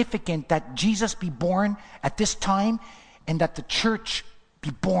significant that Jesus be born at this time and that the church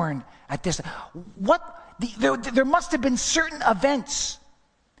be born at this time? There must have been certain events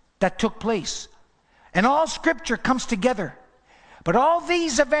that took place. And all Scripture comes together. But all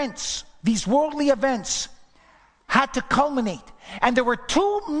these events, these worldly events, had to culminate. And there were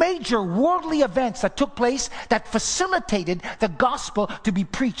two major worldly events that took place that facilitated the gospel to be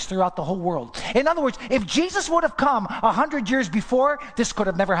preached throughout the whole world. In other words, if Jesus would have come 100 years before, this could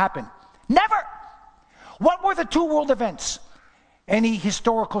have never happened. Never! What were the two world events? Any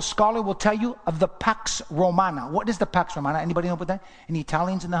historical scholar will tell you of the Pax Romana. What is the Pax Romana? Anybody know about that? Any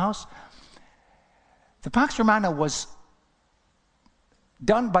Italians in the house? The Pax Romana was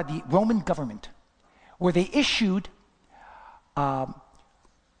done by the Roman government, where they issued, where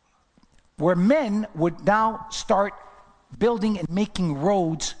men would now start building and making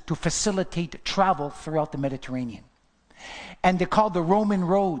roads to facilitate travel throughout the Mediterranean. And they're called the Roman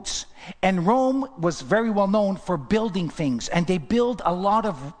roads. And Rome was very well known for building things. And they build a lot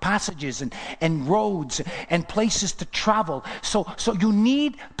of passages and roads and places to travel. So you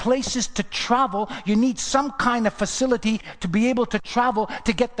need places to travel. You need some kind of facility to be able to travel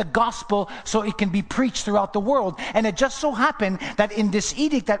to get the gospel so it can be preached throughout the world. And it just so happened that in this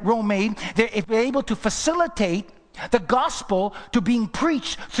edict that Rome made, they're able to facilitate the gospel to being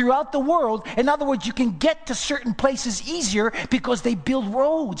preached throughout the world. In other words, you can get to certain places easier because they build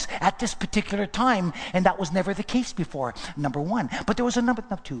roads at this particular time, and that was never the case before. Number one. But there was a number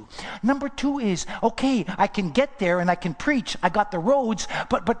two. Number two is, okay, I can get there and I can preach. I got the roads,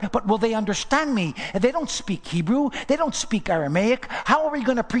 but will they understand me? They don't speak Hebrew. They don't speak Aramaic. How are we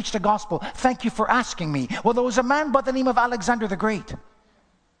going to preach the gospel? Thank you for asking me. Well, there was a man by the name of Alexander the Great.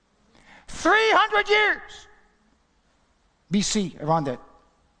 300 years BC, around that,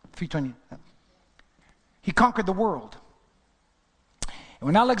 320. He conquered the world. And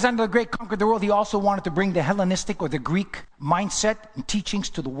when Alexander the Great conquered the world, he also wanted to bring the Hellenistic or the Greek mindset and teachings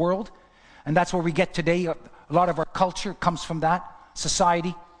to the world. And that's where we get today. A lot of our culture comes from that,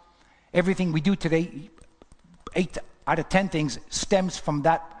 society. Everything we do today, 8 out of 10 things stems from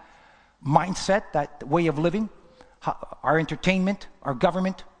that mindset, that way of living. Our entertainment, our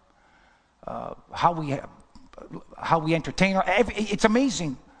government, how we entertain. It's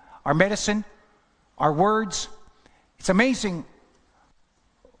amazing. Our medicine, our words. It's amazing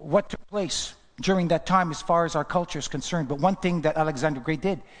what took place during that time as far as our culture is concerned. But one thing that Alexander the Great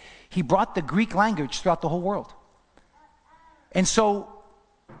did, he brought the Greek language throughout the whole world. And so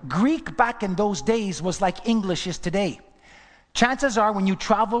Greek back in those days was like English is today. Chances are when you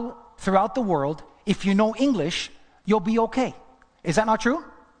travel throughout the world, if you know English, you'll be okay. Is that not true?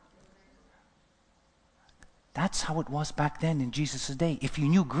 That's how it was back then in Jesus' day. If you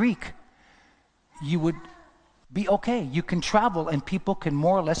knew Greek, you would be okay. You can travel and people can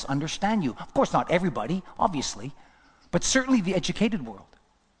more or less understand you. Of course, not everybody, obviously, but certainly the educated world.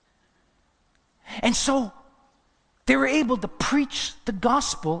 And so they were able to preach the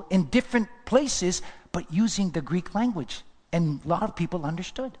gospel in different places, but using the Greek language. And a lot of people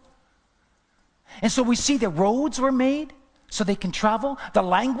understood. And so we see the roads were made so they can travel. The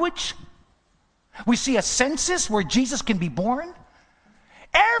language. We see a census where Jesus can be born.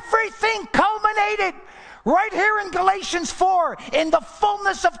 Everything culminated right here in Galatians 4. In the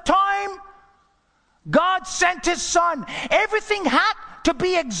fullness of time, God sent His Son. Everything had to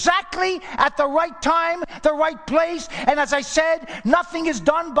be exactly at the right time, the right place. And as I said, nothing is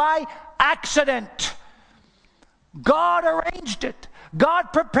done by accident. God arranged it.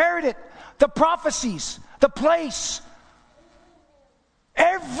 God prepared it. The prophecies, the place,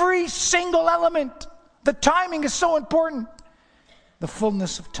 every single element. The timing is so important. The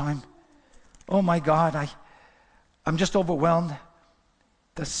fullness of time. Oh my God, I'm just overwhelmed.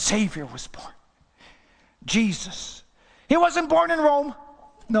 The Savior was born. Jesus. He wasn't born in Rome.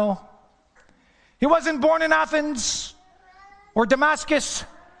 No. He wasn't born in Athens or Damascus.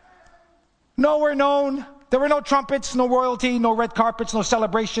 Nowhere known. There were no trumpets, no royalty, no red carpets, no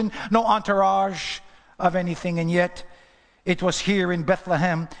celebration, no entourage of anything. And yet, it was here in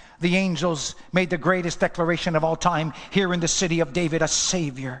Bethlehem, the angels made the greatest declaration of all time. Here in the city of David, a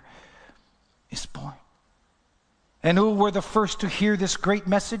Savior is born. And who were the first to hear this great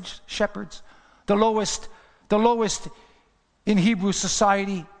message? Shepherds. The lowest in Hebrew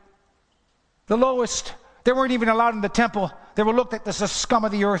society. The lowest. They weren't even allowed in the temple. They were looked at as the scum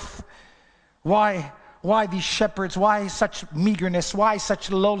of the earth. Why? Why these shepherds? Why such meagerness? Why such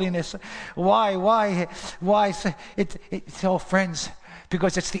lowliness? Why? Oh, friends,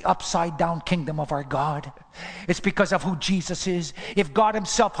 because it's the upside down kingdom of our God. It's because of who Jesus is. If God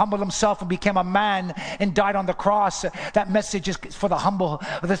Himself humbled Himself and became a man and died on the cross, that message is for the humble,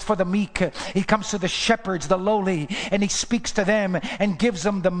 that's for the meek. He comes to the shepherds, the lowly, and He speaks to them and gives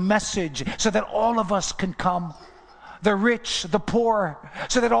them the message so that all of us can come. The rich, the poor,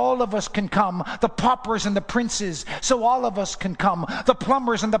 so that all of us can come. The paupers and the princes, so all of us can come. The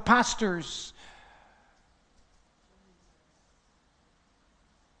plumbers and the pastors.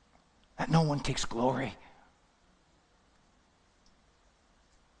 That no one takes glory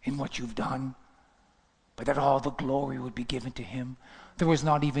in what you've done, but that all the glory would be given to Him. There was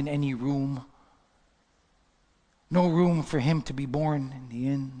not even any room. No room for Him to be born in the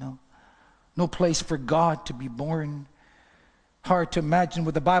inn, no. No place for God to be born. Hard to imagine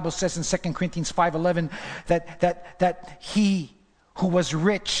what the Bible says in 2 Corinthians 5:11 that He who was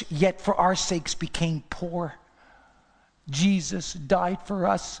rich yet for our sakes became poor. Jesus died for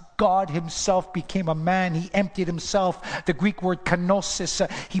us. God himself became a man. He emptied himself. The Greek word kenosis,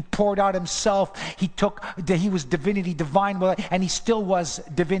 he poured out himself. He was divinity, divine, and he still was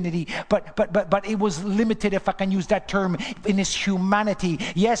divinity. But it was limited, if I can use that term, in his humanity.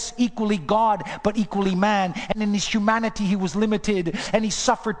 Yes, equally God, but equally man. And in his humanity, he was limited, and he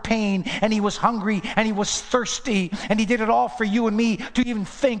suffered pain, and he was hungry, and he was thirsty, and he did it all for you and me. To even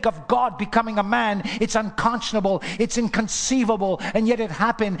think of God becoming a man, it's unconscionable, it's inconceivable, and yet it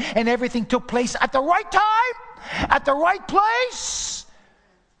happened. And everything took place at the right time, at the right place.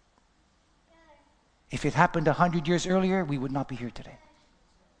 If it happened 100 years earlier, we would not be here today.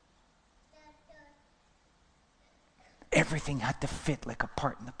 Everything had to fit like a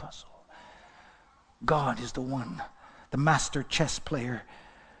part in the puzzle. God is the one, the master chess player.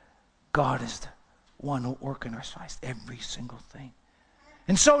 God is the one who organized every single thing.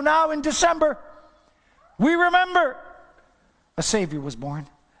 And so now in December, we remember a Savior was born.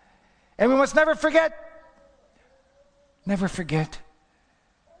 And we must never forget. Never forget.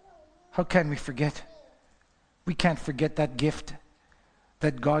 How can we forget? We can't forget that gift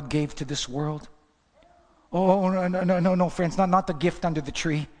that God gave to this world. Oh, no, friends. Not the gift under the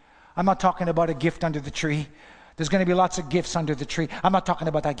tree. I'm not talking about a gift under the tree. There's going to be lots of gifts under the tree. I'm not talking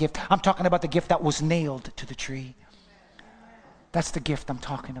about that gift. I'm talking about the gift that was nailed to the tree. That's the gift I'm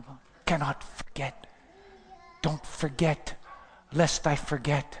talking about. Cannot forget. Don't forget, lest I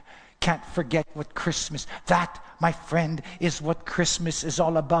forget. Can't forget what Christmas, that, my friend, is what Christmas is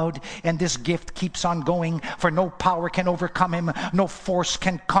all about. And this gift keeps on going, for no power can overcome him, no force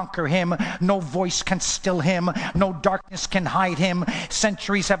can conquer him, no voice can still him, no darkness can hide him.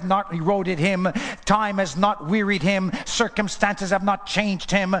 Centuries have not eroded him, time has not wearied him, circumstances have not changed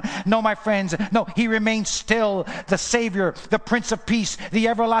him. No, my friends, no, he remains still the Savior, the Prince of Peace, the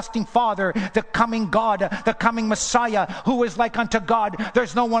everlasting Father, the coming God, the coming Messiah, who is like unto God.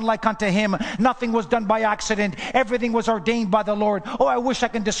 There's no one like unto him. Nothing was done by accident. Everything was ordained by the Lord. Oh, I wish I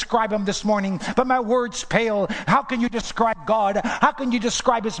can describe him this morning, but my words fail. How can you describe God? How can you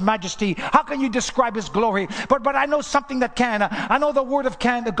describe his majesty? How can you describe his glory? But I know something that can. I know the word of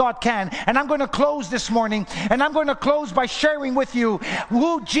God can. And I'm going to close this morning, and I'm going to close by sharing with you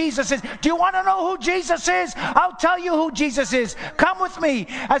who Jesus is. Do you want to know who Jesus is? I'll tell you who Jesus is. Come with me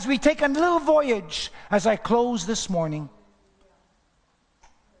as we take a little voyage as I close this morning.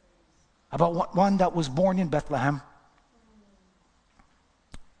 About one that was born in Bethlehem.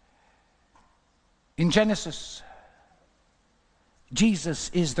 In Genesis, Jesus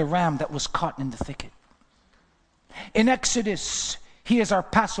is the ram that was caught in the thicket. In Exodus, he is our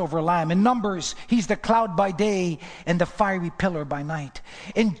Passover lamb. In Numbers, he's the cloud by day and the fiery pillar by night.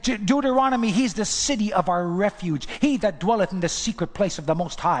 In Deuteronomy, he's the city of our refuge. He that dwelleth in the secret place of the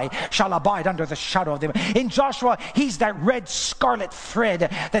Most High shall abide under the shadow of the... In Joshua, he's that red scarlet thread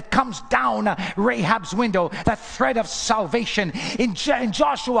that comes down Rahab's window, that thread of salvation. In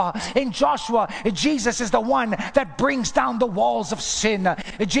Joshua, Jesus is the one that brings down the walls of sin.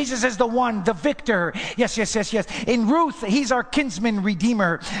 Jesus is the one, the victor. Yes. In Ruth, he's our kinsman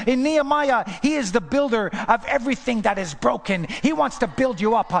redeemer. In Nehemiah, he is the builder of everything that is broken. He wants to build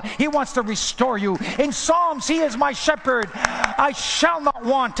you up. He wants to restore you. In Psalms, he is my shepherd. I shall not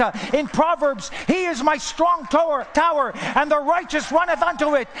want. In Proverbs, he is my strong tower, and the righteous runneth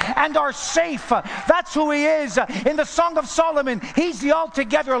unto it and are safe. That's who he is. In the Song of Solomon, he's the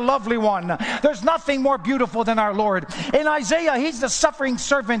altogether lovely one. There's nothing more beautiful than our Lord. In Isaiah, he's the suffering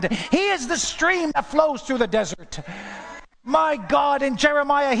servant. He is the stream that flows through the desert. My God, in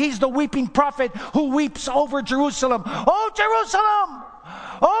Jeremiah, he's the weeping prophet who weeps over Jerusalem. Oh, Jerusalem!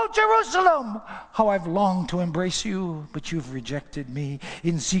 Oh, Jerusalem! How I've longed to embrace you, but you've rejected me.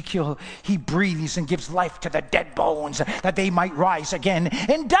 In Ezekiel, he breathes and gives life to the dead bones that they might rise again.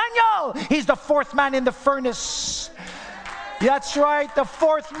 In Daniel, he's the fourth man in the furnace. That's right, the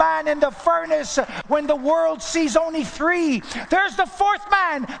fourth man in the furnace. When the world sees only three, there's the fourth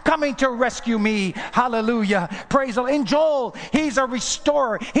man coming to rescue me. Hallelujah. Praise the Lord. In Joel, he's a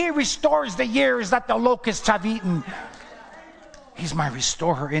restorer. He restores the years that the locusts have eaten. He's my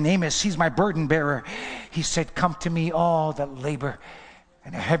restorer. In Amos, he's my burden bearer. He said, come to me all that labor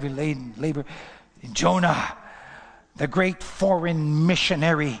and are heavy laden labor. In Jonah, the great foreign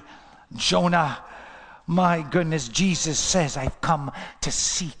missionary, Jonah, My goodness, Jesus says, I've come to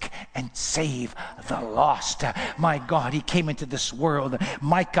seek and save the lost. My God, he came into this world.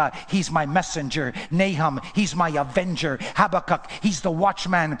 Micah, he's my messenger. Nahum, he's my avenger. Habakkuk, he's the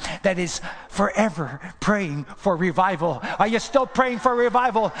watchman that is forever praying for revival. Are you still praying for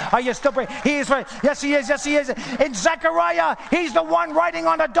revival? Are you still praying? He is right. Yes, he is. Yes, he is. In Zechariah, he's the one riding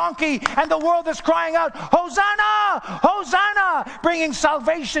on a donkey, and the world is crying out, Hosanna! Hosanna! Bringing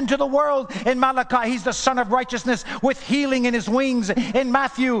salvation to the world. In Malachi, he's the Son of Righteousness with healing in his wings. In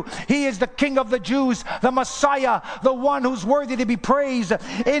Matthew, he is the King of the Jews, the Messiah, the one who's worthy to be praised.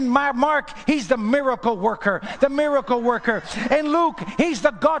 In Mark, he's the miracle worker, the miracle worker. In Luke, he's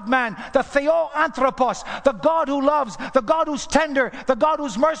the God-man, the Theoanthropos, the God who loves, the God who's tender, the God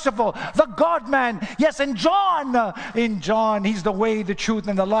who's merciful, the God-man. Yes, in John, he's the way, the truth,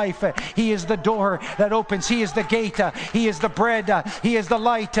 and the life. He is the door that opens. He is the gate. He is the bread. He is the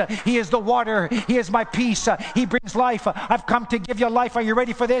light. He is the water. He is my peace. He brings life. I've come to give you life. Are you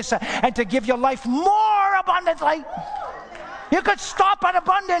ready for this? And to give you life more abundantly. You could stop at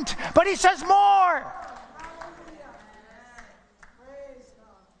abundant, but he says more.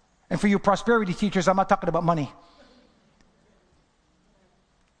 And for you prosperity teachers, I'm not talking about money.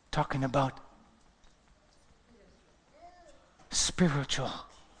 Talking about spiritual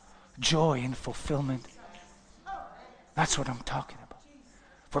joy and fulfillment. That's what I'm talking about.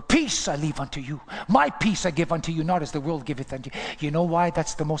 For peace I leave unto you. My peace I give unto you, not as the world giveth unto you. You know why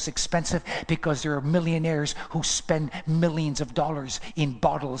that's the most expensive? Because there are millionaires who spend millions of dollars in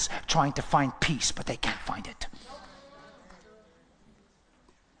bottles trying to find peace, but they can't find it.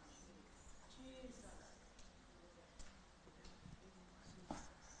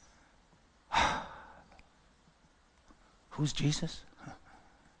 Who's Jesus?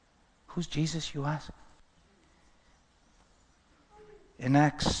 Who's Jesus, you ask? In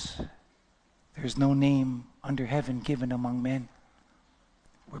Acts, there's no name under heaven given among men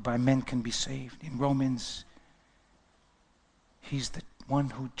whereby men can be saved. In Romans, he's the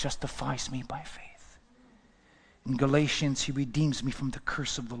one who justifies me by faith. In Galatians, he redeems me from the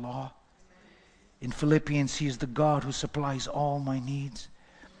curse of the law. In Philippians, he is the God who supplies all my needs.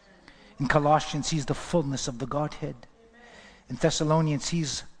 In Colossians, he's the fullness of the Godhead. In Thessalonians,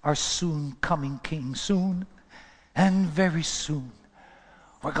 he's our soon coming King. Soon and very soon,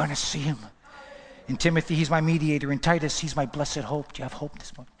 we're going to see him. In Timothy, he's my mediator. In Titus, he's my blessed hope. Do you have hope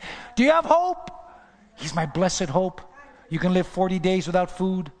this morning? Do you have hope? He's my blessed hope. You can live 40 days without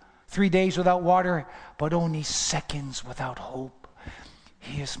food, 3 days without water, but only seconds without hope.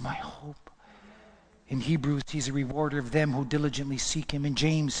 He is my hope. In Hebrews, he's a rewarder of them who diligently seek him. In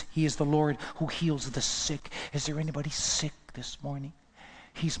James, he is the Lord who heals the sick. Is there anybody sick this morning?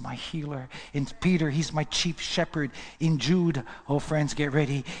 He's my healer. In Peter, he's my chief shepherd. In Jude, oh friends, get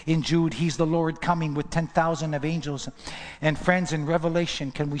ready. In Jude, he's the Lord coming with 10,000 of angels. And friends, in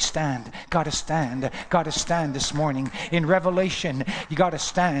Revelation, can we stand? Gotta stand. Gotta stand this morning. In Revelation, you gotta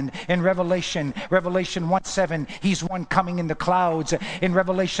stand. In Revelation 1:7, he's one coming in the clouds. In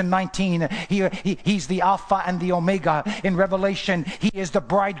Revelation 19, he's the Alpha and the Omega. In Revelation, he is the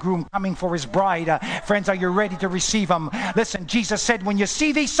bridegroom coming for his bride. Friends, are you ready to receive him? Listen, Jesus said, when you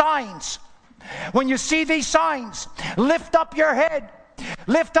see these signs, lift up your head.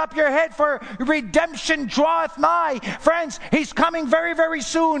 Lift up your head, for redemption draweth nigh. Friends, he's coming very, very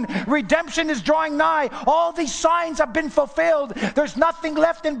soon. Redemption is drawing nigh. All these signs have been fulfilled. There's nothing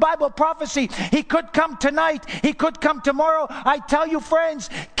left in Bible prophecy. He could come tonight. He could come tomorrow. I tell you, friends,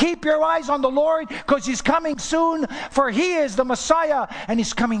 keep your eyes on the Lord, because he's coming soon. For he is the Messiah, and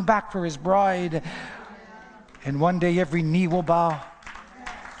he's coming back for his bride. And one day every knee will bow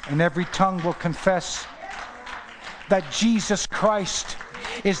and every tongue will confess that Jesus Christ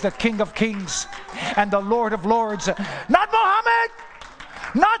is the King of Kings and the Lord of Lords. Not Muhammad,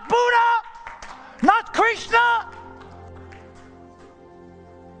 not Buddha, not Krishna,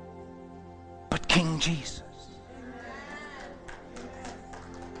 but King Jesus.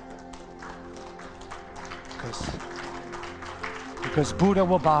 Because Buddha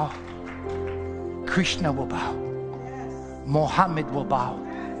will bow, Krishna will bow, Muhammad will bow,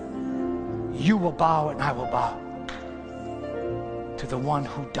 you will bow, and I will bow to the one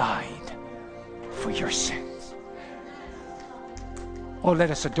who died for your sins. Oh,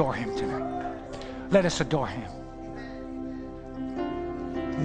 let us adore him tonight. Let us adore him.